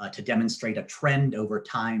idea, to demonstrate a trend over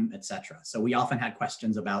time, etc. So we often had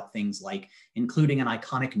questions about things like including an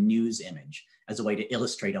iconic news image as a way to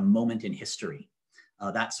illustrate a moment in history,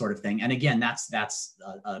 that sort of thing. And again, that's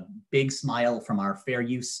a big smile from our fair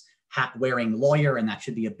use hat-wearing lawyer, and that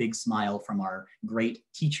should be a big smile from our great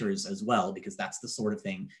teachers as well, because that's the sort of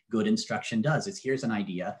thing good instruction does, is here's an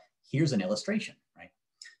idea, here's an illustration, right?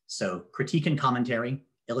 So critique and commentary,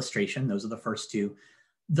 illustration, those are the first two.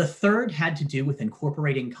 The third had to do with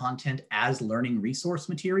incorporating content as learning resource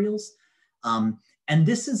materials. And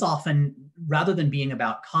this is often, rather than being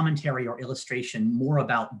about commentary or illustration, more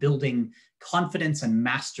about building confidence and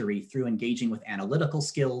mastery through engaging with analytical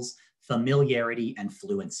skills, familiarity, and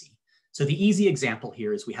fluency. So the easy example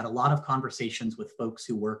here is we had a lot of conversations with folks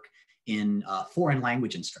who work in foreign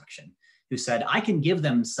language instruction who said, I can give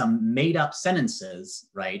them some made up sentences,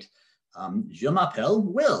 right? Je m'appelle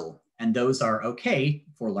Will, and those are okay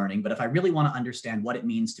for learning, but if I really want to understand what it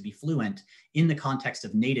means to be fluent in the context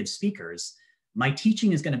of native speakers, my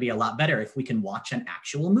teaching is going to be a lot better if we can watch an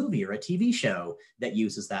actual movie or a TV show that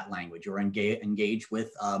uses that language, or engage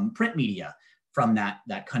with print media from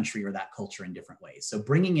that country or that culture in different ways. So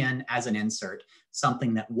bringing in as an insert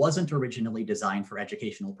something that wasn't originally designed for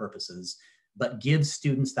educational purposes, but gives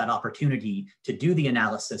students that opportunity to do the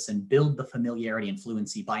analysis and build the familiarity and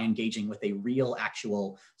fluency by engaging with a real,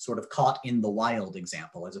 actual sort of caught in the wild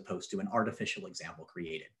example, as opposed to an artificial example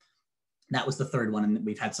created. That was the third one, and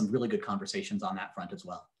we've had some really good conversations on that front as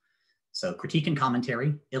well. So critique and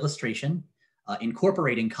commentary, illustration,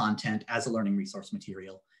 incorporating content as a learning resource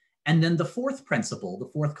material. And then the fourth principle, the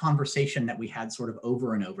fourth conversation that we had sort of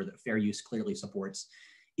over and over that fair use clearly supports,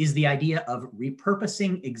 is the idea of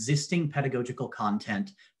repurposing existing pedagogical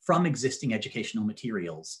content from existing educational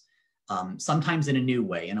materials, sometimes in a new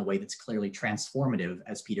way, in a way that's clearly transformative,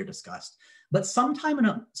 as Peter discussed, but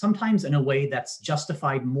sometimes in a way that's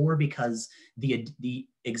justified more because the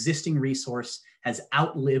existing resource has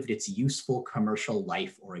outlived its useful commercial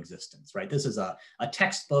life or existence, right? This is a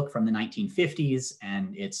textbook from the 1950s,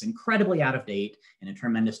 and it's incredibly out of date in a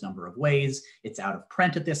tremendous number of ways. It's out of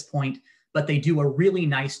print at this point, but they do a really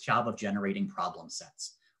nice job of generating problem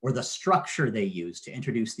sets, or the structure they use to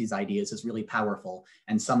introduce these ideas is really powerful,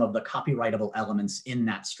 and some of the copyrightable elements in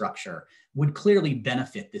that structure would clearly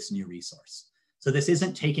benefit this new resource. So this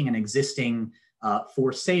isn't taking an existing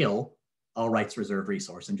for sale, all rights reserved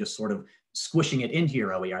resource and just sort of squishing it into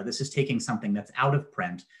your OER. This is taking something that's out of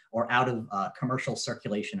print or out of commercial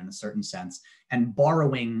circulation in a certain sense, and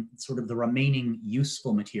borrowing sort of the remaining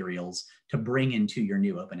useful materials to bring into your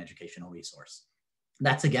new open educational resource.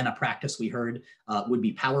 That's, again, a practice we heard would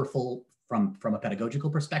be powerful from a pedagogical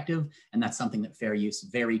perspective, and that's something that fair use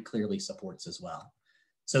very clearly supports as well.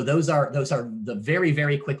 So those are the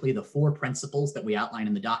very quickly the four principles that we outline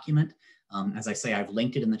in the document. As I say, I've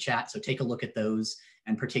linked it in the chat, so take a look at those,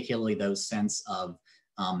 and particularly those sense of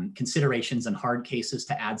considerations and hard cases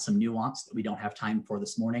to add some nuance that we don't have time for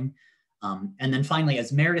this morning. And then finally,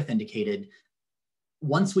 as Meredith indicated,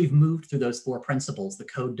 once we've moved through those four principles, the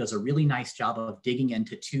code does a really nice job of digging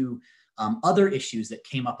into two other issues that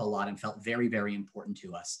came up a lot and felt very important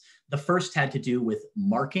to us. The first had to do with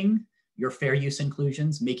marking your fair use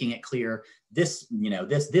inclusions, making it clear this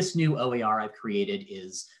new OER I've created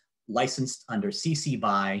is licensed under CC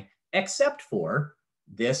BY, except for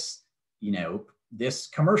this, this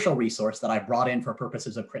commercial resource that I brought in for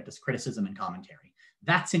purposes of criticism and commentary.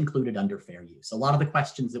 That's included under fair use. A lot of the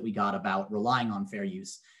questions that we got about relying on fair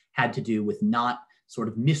use had to do with not sort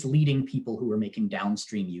of misleading people who were making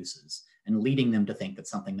downstream uses and leading them to think that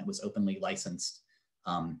something that was openly licensed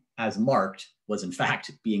as marked was in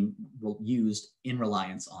fact being used in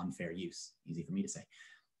reliance on fair use. Easy for me to say.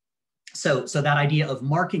 So that idea of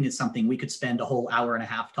marking is something we could spend a whole hour and a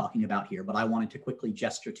half talking about here, but I wanted to quickly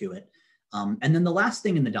gesture to it. And then the last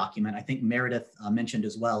thing in the document, I think Meredith mentioned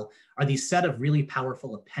as well, are these set of really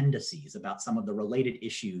powerful appendices about some of the related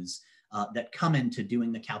issues that come into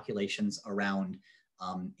doing the calculations around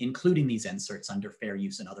including these inserts under fair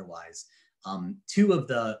use and otherwise. Two of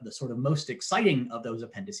the sort of most exciting of those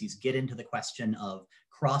appendices get into the question of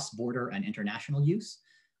cross-border and international use.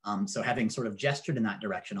 So having sort of gestured in that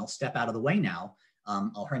direction, I'll step out of the way now.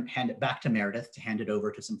 I'll hand it back to Meredith to hand it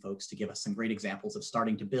over to some folks to give us some great examples of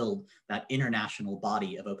starting to build that international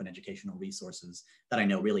body of open educational resources that I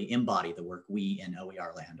know really embody the work we in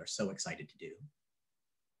OER land are so excited to do.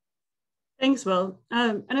 Thanks, Will.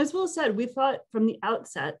 And as Will said, we thought from the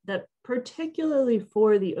outset that particularly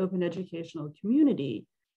for the open educational community,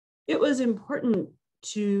 it was important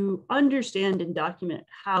to understand and document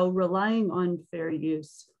how relying on fair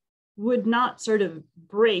use would not sort of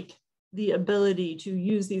break the ability to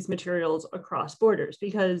use these materials across borders,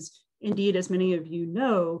 because indeed, as many of you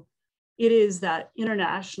know, it is that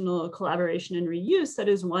international collaboration and reuse that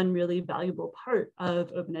is one really valuable part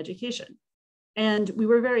of open education. And we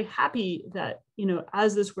were very happy that,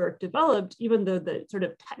 as this work developed, even though the sort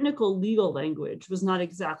of technical legal language was not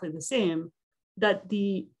exactly the same, that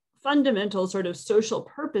the fundamental sort of social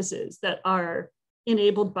purposes that are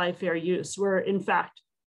enabled by fair use were in fact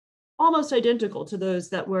almost identical to those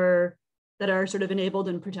that are sort of enabled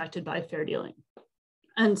and protected by fair dealing.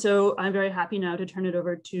 And so I'm very happy now to turn it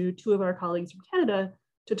over to two of our colleagues from Canada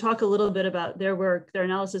to talk a little bit about their work, their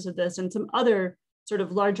analysis of this, and some other sort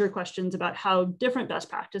of larger questions about how different best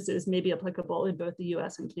practices may be applicable in both the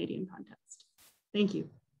US and Canadian context. Thank you.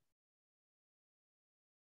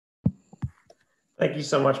 Thank you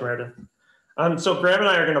so much, Meredith. So Graham and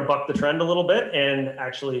I are going to buck the trend a little bit and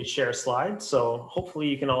actually share slides. So hopefully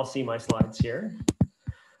you can all see my slides here.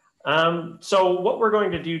 So what we're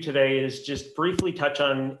going to do today is just briefly touch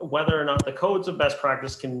on whether or not the codes of best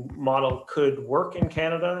practice model could work in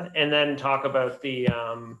Canada, and then talk about the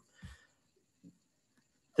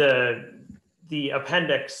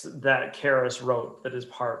appendix that Karis wrote that is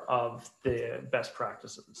part of the best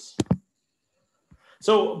practices.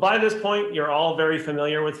 So by this point, you're all very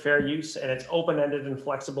familiar with fair use and its open-ended and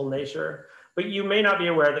flexible nature, but you may not be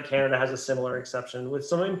aware that Canada has a similar exception with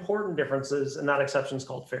some important differences, and that exception is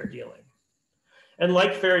called fair dealing. And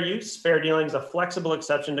like fair use, fair dealing is a flexible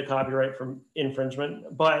exception to copyright from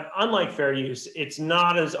infringement, but unlike fair use, it's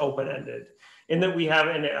not as open-ended in that we have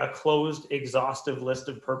a closed, exhaustive list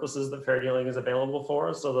of purposes that fair dealing is available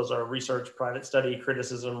for. So those are research, private study,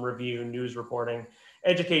 criticism, review, news reporting,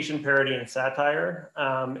 education, parody, and satire,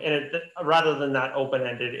 rather than that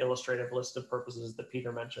open-ended illustrative list of purposes that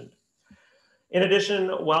Peter mentioned. In addition,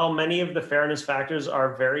 while many of the fairness factors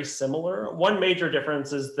are very similar, one major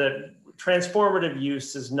difference is that transformative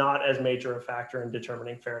use is not as major a factor in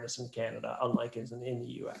determining fairness in Canada, unlike in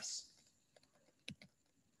the US.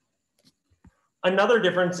 Another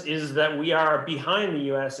difference is that we are behind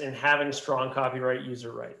the US in having strong copyright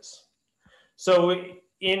user rights. So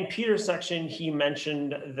in Peter's section, he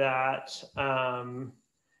mentioned that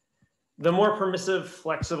the more permissive,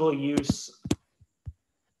 flexible use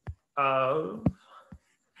of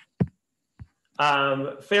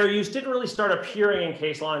fair use didn't really start appearing in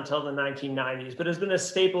case law until the 1990s, but has been a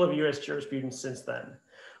staple of US jurisprudence since then.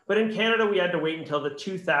 But in Canada, we had to wait until the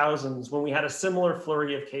 2000s when we had a similar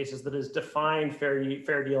flurry of cases that has defined fair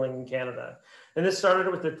dealing in Canada. And this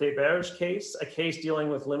started with the Théberge case, a case dealing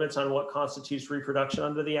with limits on what constitutes reproduction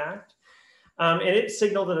under the Act. And it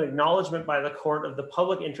signaled an acknowledgement by the court of the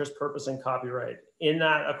public interest purpose in copyright, in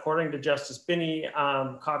that, according to Justice Binney,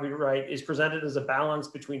 copyright is presented as a balance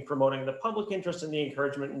between promoting the public interest and the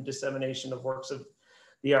encouragement and dissemination of works of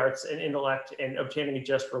the arts and intellect and obtaining a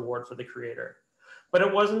just reward for the creator. But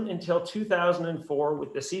it wasn't until 2004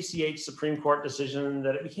 with the CCH Supreme Court decision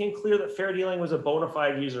that it became clear that fair dealing was a bona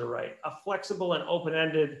fide user right, a flexible and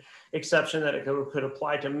open-ended exception that it could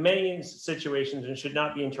apply to many situations and should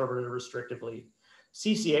not be interpreted restrictively.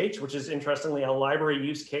 CCH, which is interestingly a library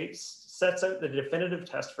use case, sets out the definitive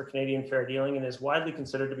test for Canadian fair dealing and is widely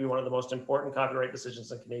considered to be one of the most important copyright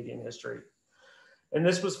decisions in Canadian history. And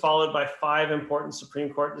this was followed by 5 important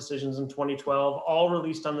Supreme Court decisions in 2012, all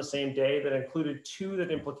released on the same day, that included 2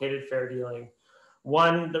 that implicated fair dealing.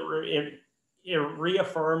 One that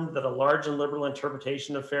reaffirmed that a large and liberal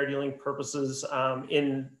interpretation of fair dealing purposes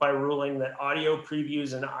by ruling that audio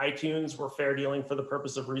previews in iTunes were fair dealing for the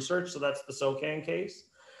purpose of research. So that's the SOCAN case.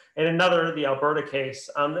 And another, the Alberta case,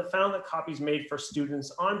 that found that copies made for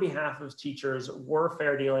students on behalf of teachers were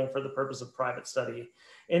fair dealing for the purpose of private study,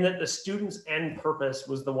 in that the student's end purpose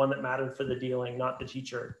was the one that mattered for the dealing, not the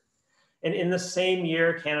teacher. And in the same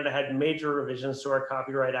year, Canada had major revisions to our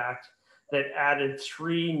Copyright Act that added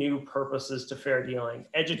 3 new purposes to fair dealing: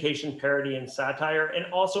 education, parody, and satire,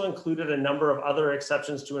 and also included a number of other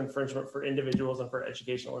exceptions to infringement for individuals and for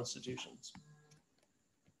educational institutions.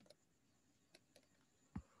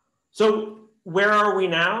 So where are we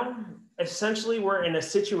now? essentially we're in a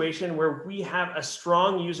situation where we have a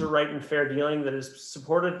strong user right in fair dealing that is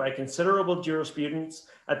supported by considerable jurisprudence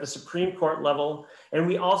at the Supreme Court level. And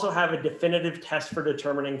we also have a definitive test for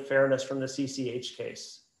determining fairness from the CCH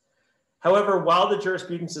case. However, while the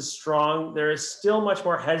jurisprudence is strong, there is still much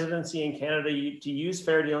more hesitancy in Canada to use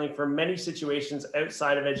fair dealing for many situations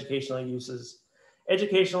outside of educational uses.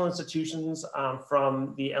 Educational institutions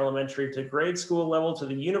from the elementary to grade school level to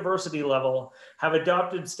the university level have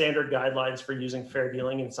adopted standard guidelines for using fair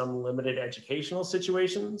dealing in some limited educational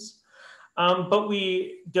situations. But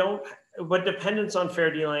dependence on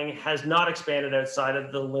fair dealing has not expanded outside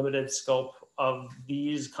of the limited scope of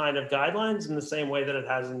these kind of guidelines in the same way that it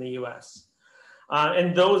has in the US.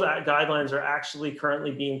 And those guidelines are actually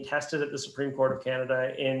currently being tested at the Supreme Court of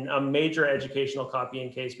Canada in a major educational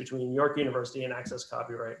copying case between York University and Access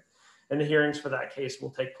Copyright. And the hearings for that case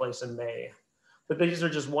will take place in May. But these are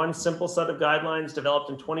just one simple set of guidelines developed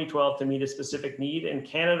in 2012 to meet a specific need, and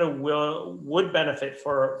Canada would benefit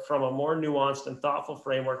from a more nuanced and thoughtful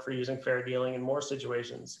framework for using fair dealing in more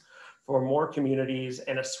situations, for more communities,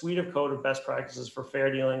 and a suite of code of best practices for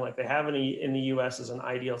fair dealing like they have in the US is an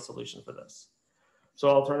ideal solution for this. So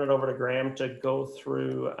I'll turn it over to Graham to go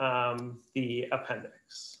through the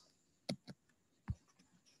appendix.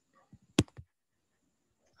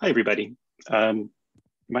 Hi, everybody.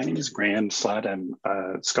 My name is Graham Slatt. I'm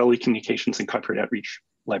a Scholarly Communications and Copyright Outreach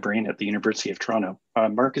Librarian at the University of Toronto.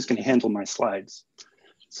 Mark is going to handle my slides,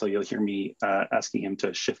 so you'll hear me asking him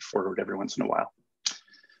to shift forward every once in a while.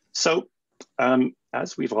 So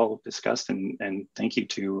as we've all discussed, and thank you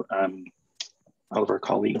to all of our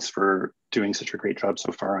colleagues for doing such a great job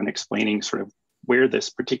so far on explaining sort of where this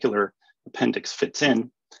particular appendix fits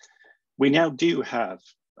in, we now do have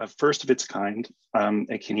a first of its kind,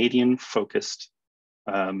 a Canadian-focused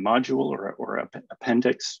module or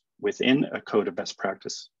appendix within a code of best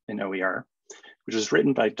practice in OER, which is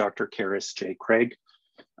written by Dr. Karis J. Craig,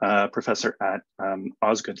 professor at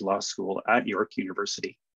Osgoode Law School at York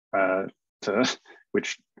University,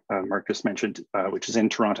 which Mark just mentioned, which is in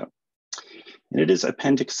Toronto. And it is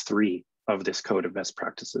Appendix 3 of this Code of Best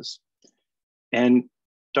Practices. And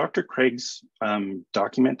Dr. Craig's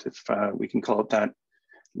document, if we can call it that,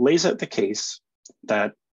 lays out the case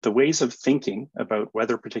that the ways of thinking about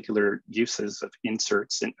whether particular uses of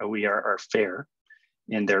inserts in OER are fair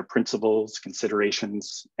in their principles,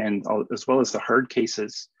 considerations, and as well as the hard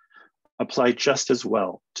cases apply just as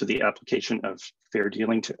well to the application of fair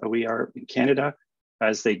dealing to OER in Canada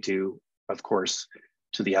as they do, of course,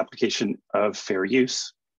 to the application of fair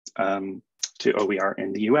use to OER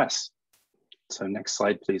in the US. So next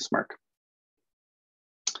slide, please, Mark.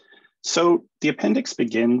 So the appendix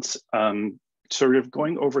begins sort of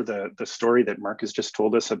going over the story that Mark has just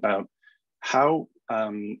told us about how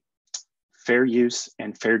fair use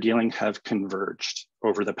and fair dealing have converged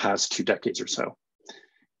over the past 2 decades or so.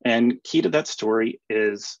 And key to that story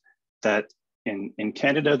is that in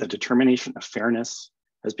Canada, the determination of fairness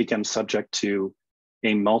has become subject to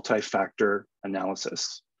a multi-factor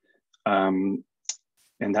analysis. And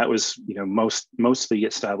that was mostly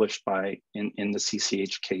established in the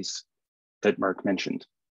CCH case that Mark mentioned.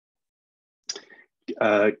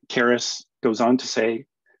 Karis goes on to say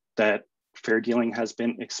that fair dealing has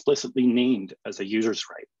been explicitly named as a user's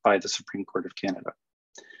right by the Supreme Court of Canada.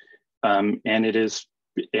 And it's,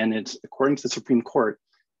 according to the Supreme Court,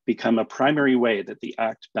 become a primary way that the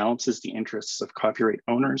Act balances the interests of copyright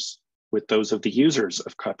owners with those of the users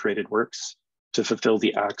of copyrighted works to fulfill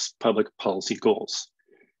the Act's public policy goals.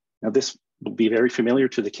 Now, this will be very familiar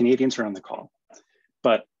to the Canadians around the call,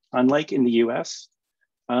 but unlike in the US,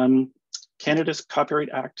 Canada's Copyright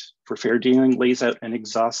Act for fair dealing lays out an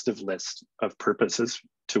exhaustive list of purposes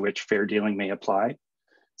to which fair dealing may apply.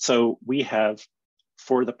 So we have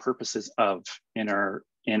for the purposes of in our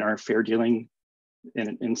fair dealing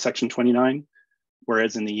in section 29,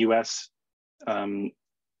 whereas in the US,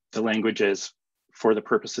 the language is for the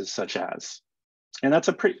purposes such as. And that's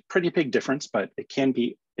a pretty big difference, but it can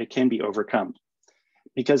be overcome.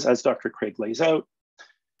 Because as Dr. Craig lays out,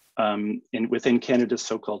 within Canada's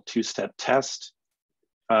so-called two-step test,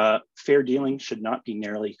 fair dealing should not be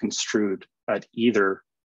narrowly construed at either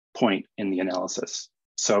point in the analysis.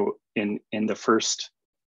 So in the first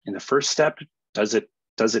step, does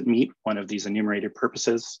it meet one of these enumerated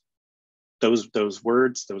purposes? Those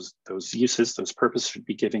words, those uses, those purposes should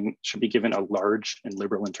be given a large and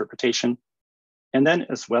liberal interpretation. And then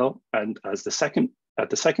as well, and at the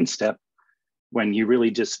second step, when you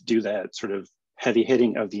really just do that sort of heavy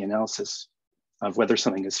hitting of the analysis of whether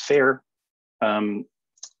something is fair,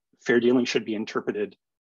 fair dealing should be interpreted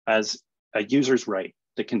as a user's right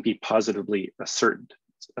that can be positively asserted.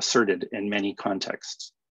 asserted in many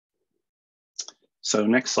contexts. So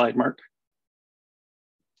next slide, Mark.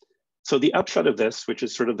 So the upshot of this, which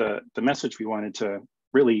is sort of the message we wanted to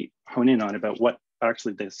really hone in on about what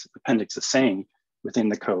actually this appendix is saying within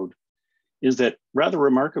the code, is that rather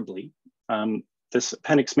remarkably, this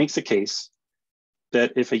appendix makes a case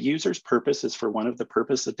that if a user's purpose is for one of the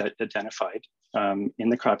purposes identified in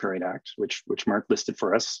the Copyright Act, which Mark listed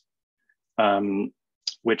for us,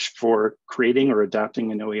 which for creating or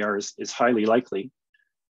adapting an OER is highly likely,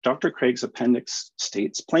 Dr. Craig's appendix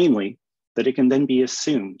states plainly that it can then be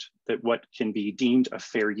assumed that what can be deemed a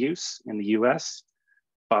fair use in the US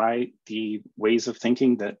by the ways of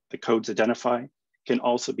thinking that the codes identify can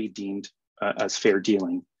also be deemed as fair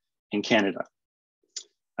dealing in Canada.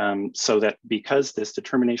 So that because this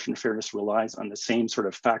determination of fairness relies on the same sort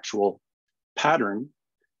of factual pattern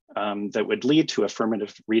that would lead to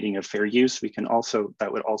affirmative reading of fair use,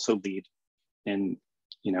 that would also lead in,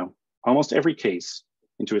 almost every case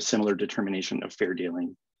into a similar determination of fair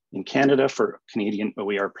dealing in Canada for Canadian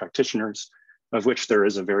OER practitioners, of which there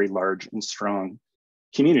is a very large and strong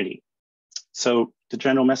community. So the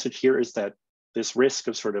general message here is that this risk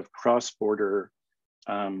of sort of cross-border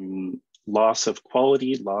loss of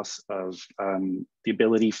quality, loss of the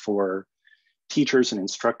ability for teachers and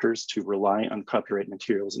instructors to rely on copyright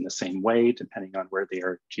materials in the same way, depending on where they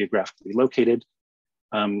are geographically located,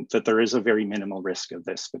 that there is a very minimal risk of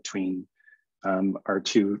this between our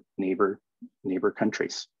two neighbor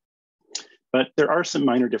countries. But there are some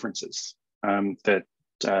minor differences that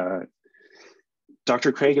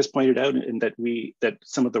Dr. Craig has pointed out, and that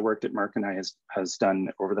some of the work that Mark and I has done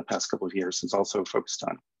over the past couple of years is also focused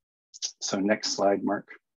on. So next slide, Mark.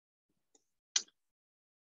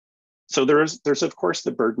 So there's of course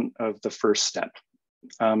the burden of the first step.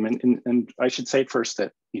 And I should say first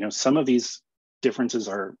that, some of these differences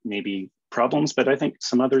are maybe problems, but I think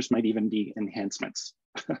some others might even be enhancements.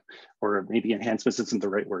 Or maybe enhancements isn't the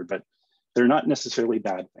right word, but they're not necessarily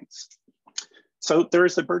bad things. So there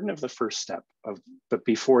is the burden of the first step but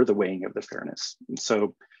before the weighing of the fairness. And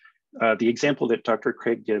so the example that Dr.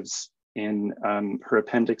 Craig gives in her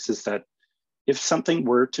appendix is that if something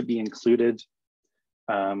were to be included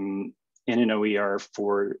in an OER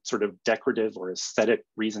for sort of decorative or aesthetic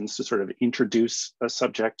reasons to sort of introduce a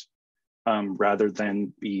subject rather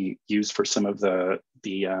than be used for some of the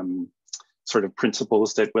sort of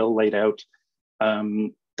principles that Will laid out,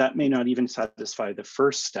 that may not even satisfy the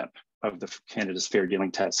first step of the Canada's fair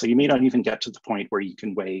dealing test. So you may not even get to the point where you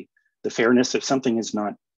can weigh the fairness if something is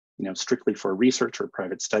not, strictly for research or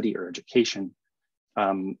private study or education.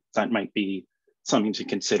 That might be something to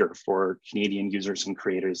consider for Canadian users and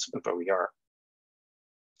creators of OER.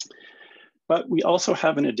 But we also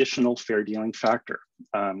have an additional fair dealing factor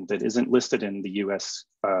that isn't listed in the US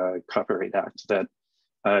Copyright Act that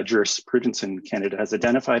jurisprudence in Canada has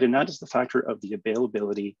identified, and that is the factor of the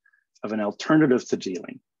availability of an alternative to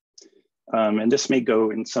dealing. And this may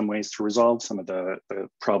go in some ways to resolve some of the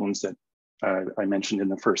problems that I mentioned in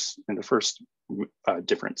the first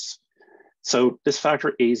difference. So this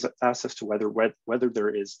factor asks us to whether there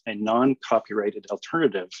is a non-copyrighted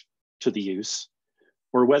alternative to the use,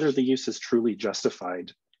 or whether the use is truly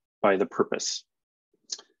justified by the purpose.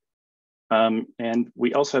 And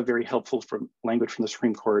we also have very helpful language from the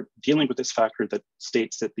Supreme Court dealing with this factor that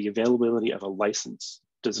states that the availability of a license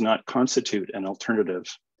does not constitute an alternative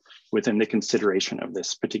within the consideration of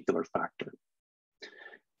this particular factor.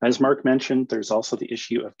 As Mark mentioned, there's also the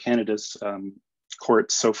issue of Canada's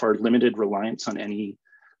courts so far limited reliance on any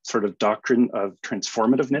sort of doctrine of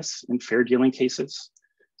transformativeness in fair dealing cases.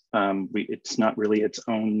 It's not really its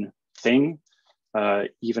own thing,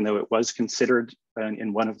 even though it was considered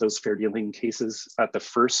in one of those fair dealing cases at the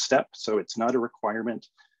first step. So it's not a requirement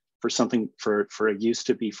for something for a use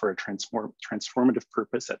to be for a transformative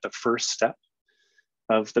purpose at the first step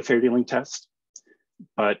of the fair dealing test.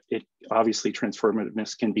 But obviously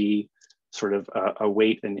transformativeness can be sort of a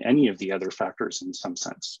weight in any of the other factors in some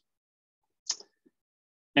sense.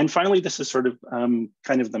 And finally, this is sort of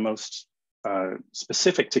kind of the most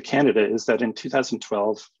specific to Canada, is that in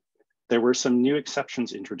 2012, there were some new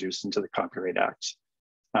exceptions introduced into the Copyright Act,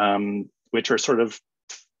 which are sort of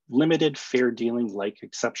limited fair dealing-like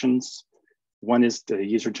exceptions. One is the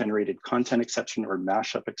user-generated content exception or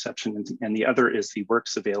mashup exception, and the other is the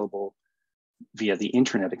works available via the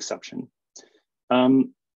internet exception.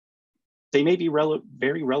 They may be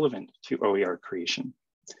very relevant to OER creation.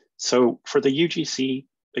 So for the UGC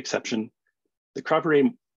exception, the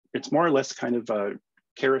copyright, it's more or less kind of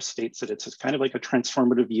Kara states that it's kind of like a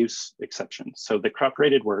transformative use exception. So the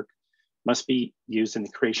copyrighted work must be used in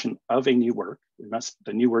the creation of a new work.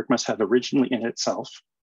 The new work must have originally in itself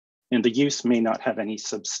and the use may not have any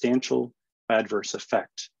substantial adverse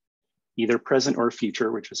effect, either present or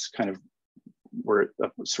future, which is kind of where a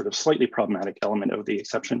sort of slightly problematic element of the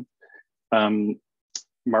exception,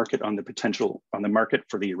 market on the potential on the market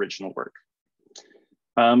for the original work.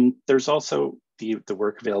 There's also the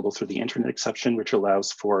work available through the internet exception, which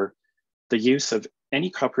allows for the use of any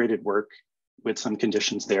copyrighted work with some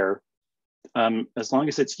conditions there, as long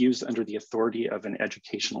as it's used under the authority of an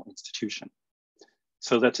educational institution.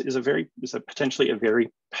 So that is potentially a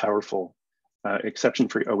very powerful exception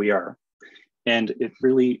for OER. And it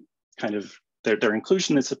really kind of, their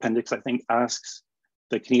inclusion in this appendix, I think, asks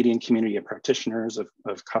the Canadian community of practitioners,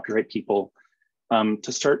 of copyright people,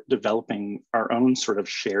 to start developing our own sort of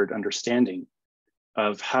shared understanding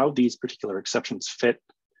of how these particular exceptions fit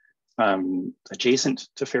adjacent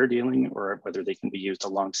to fair dealing, or whether they can be used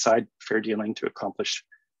alongside fair dealing to accomplish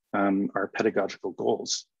our pedagogical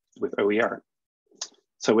goals with OER.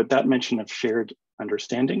 So with that mention of shared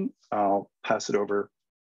understanding, I'll pass it over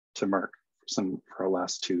to Mark for our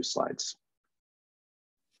last two slides.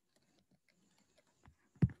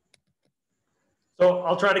 So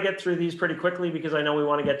I'll try to get through these pretty quickly because I know we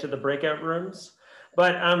want to get to the breakout rooms.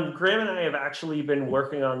 But Graham and I have actually been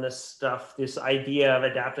working on this stuff, this idea of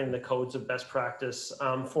adapting the codes of best practice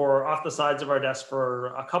for off the sides of our desk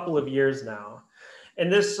for a couple of years now.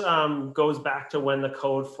 And this goes back to when the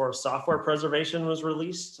code for software preservation was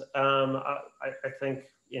released, I think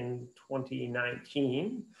in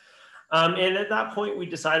 2019. And at that point, we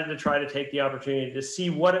decided to try to take the opportunity to see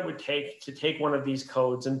what it would take to take one of these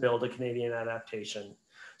codes and build a Canadian adaptation.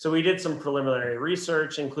 So we did some preliminary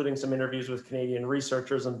research, including some interviews with Canadian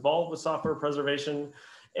researchers involved with software preservation.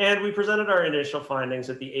 And we presented our initial findings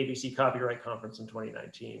at the ABC Copyright Conference in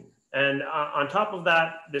 2019. And on top of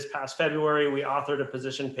that, this past February, we authored a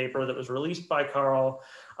position paper that was released by Carl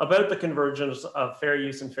about the convergence of fair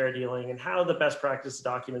use and fair dealing and how the best practice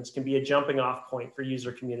documents can be a jumping off point for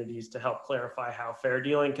user communities to help clarify how fair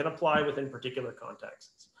dealing can apply within particular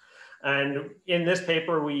contexts. And in this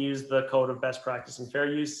paper, we use the code of best practice and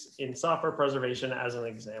fair use in software preservation as an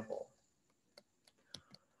example.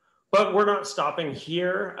 But we're not stopping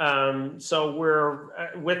here. So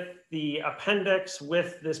we're with the appendix,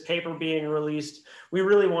 with this paper being released, we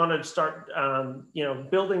really want to start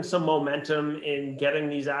building some momentum in getting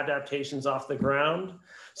these adaptations off the ground.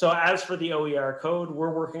 So as for the OER code,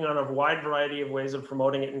 we're working on a wide variety of ways of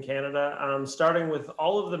promoting it in Canada, starting with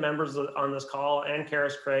all of the members on this call and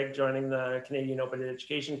Karis Craig joining the Canadian Open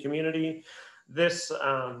Education community this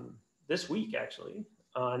week, actually,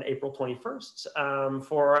 on April 21st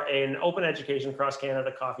for an Open Education Cross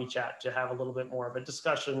Canada coffee chat to have a little bit more of a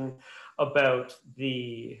discussion about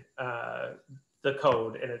the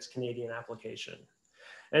code and its Canadian application.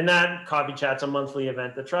 And that coffee chat's a monthly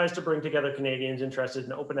event that tries to bring together Canadians interested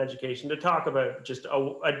in open education to talk about just a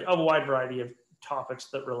wide variety of topics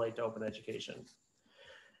that relate to open education.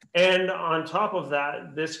 And on top of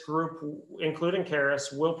that, this group, including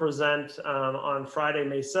Karis, will present on Friday,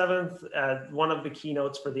 May 7th at one of the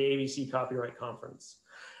keynotes for the ABC Copyright Conference.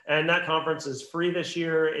 And that conference is free this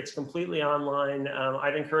year. It's completely online.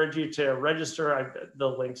 I'd encourage you to register. The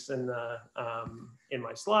link's in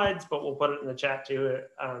my slides, but we'll put it in the chat too.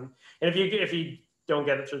 And if you don't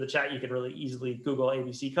get it through the chat, you can really easily Google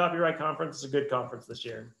ABC Copyright Conference. It's a good conference this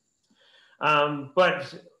year.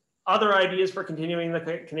 But other ideas for continuing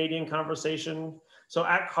the Canadian conversation. So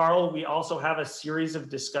at Carl, we also have a series of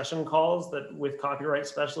discussion calls with copyright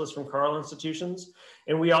specialists from Carl institutions.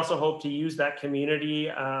 And we also hope to use that community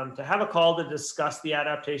to have a call to discuss the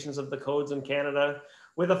adaptations of the codes in Canada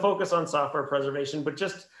with a focus on software preservation, but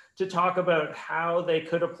just to talk about how they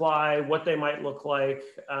could apply, what they might look like.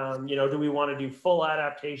 Do we want to do full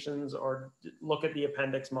adaptations or look at the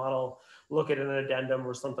appendix model, look at an addendum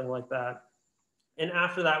or something like that? And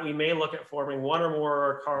after that, we may look at forming one or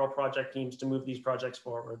more Carl project teams to move these projects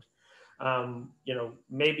forward.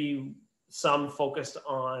 Maybe some focused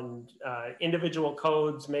on individual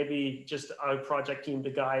codes, maybe just a project team to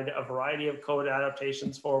guide a variety of code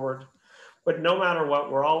adaptations forward. But no matter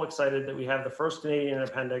what, we're all excited that we have the first Canadian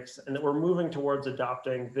appendix and that we're moving towards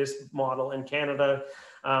adopting this model in Canada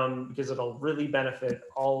because it'll really benefit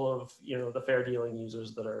all of the fair dealing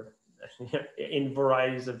users that are in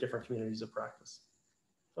varieties of different communities of practice.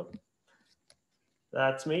 So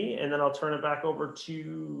that's me. And then I'll turn it back over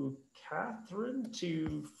to Catherine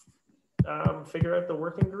to figure out the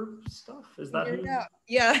working group stuff. Is that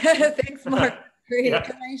Yeah, thanks, Mark. Great. Yeah.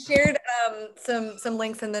 And I shared some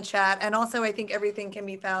links in the chat. And also I think everything can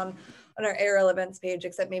be found on our ARL events page,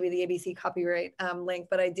 except maybe the ABC copyright link,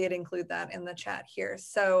 but I did include that in the chat here.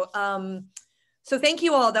 So So thank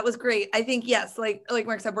you all. That was great. I think, yes, like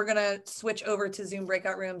Mark said, we're going to switch over to Zoom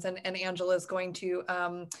breakout rooms, and Angela's going to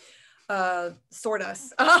sort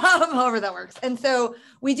us, however that works. And so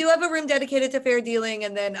we do have a room dedicated to fair dealing,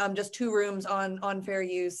 and then just 2 rooms on fair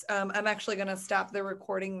use. I'm actually going to stop the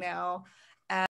recording now.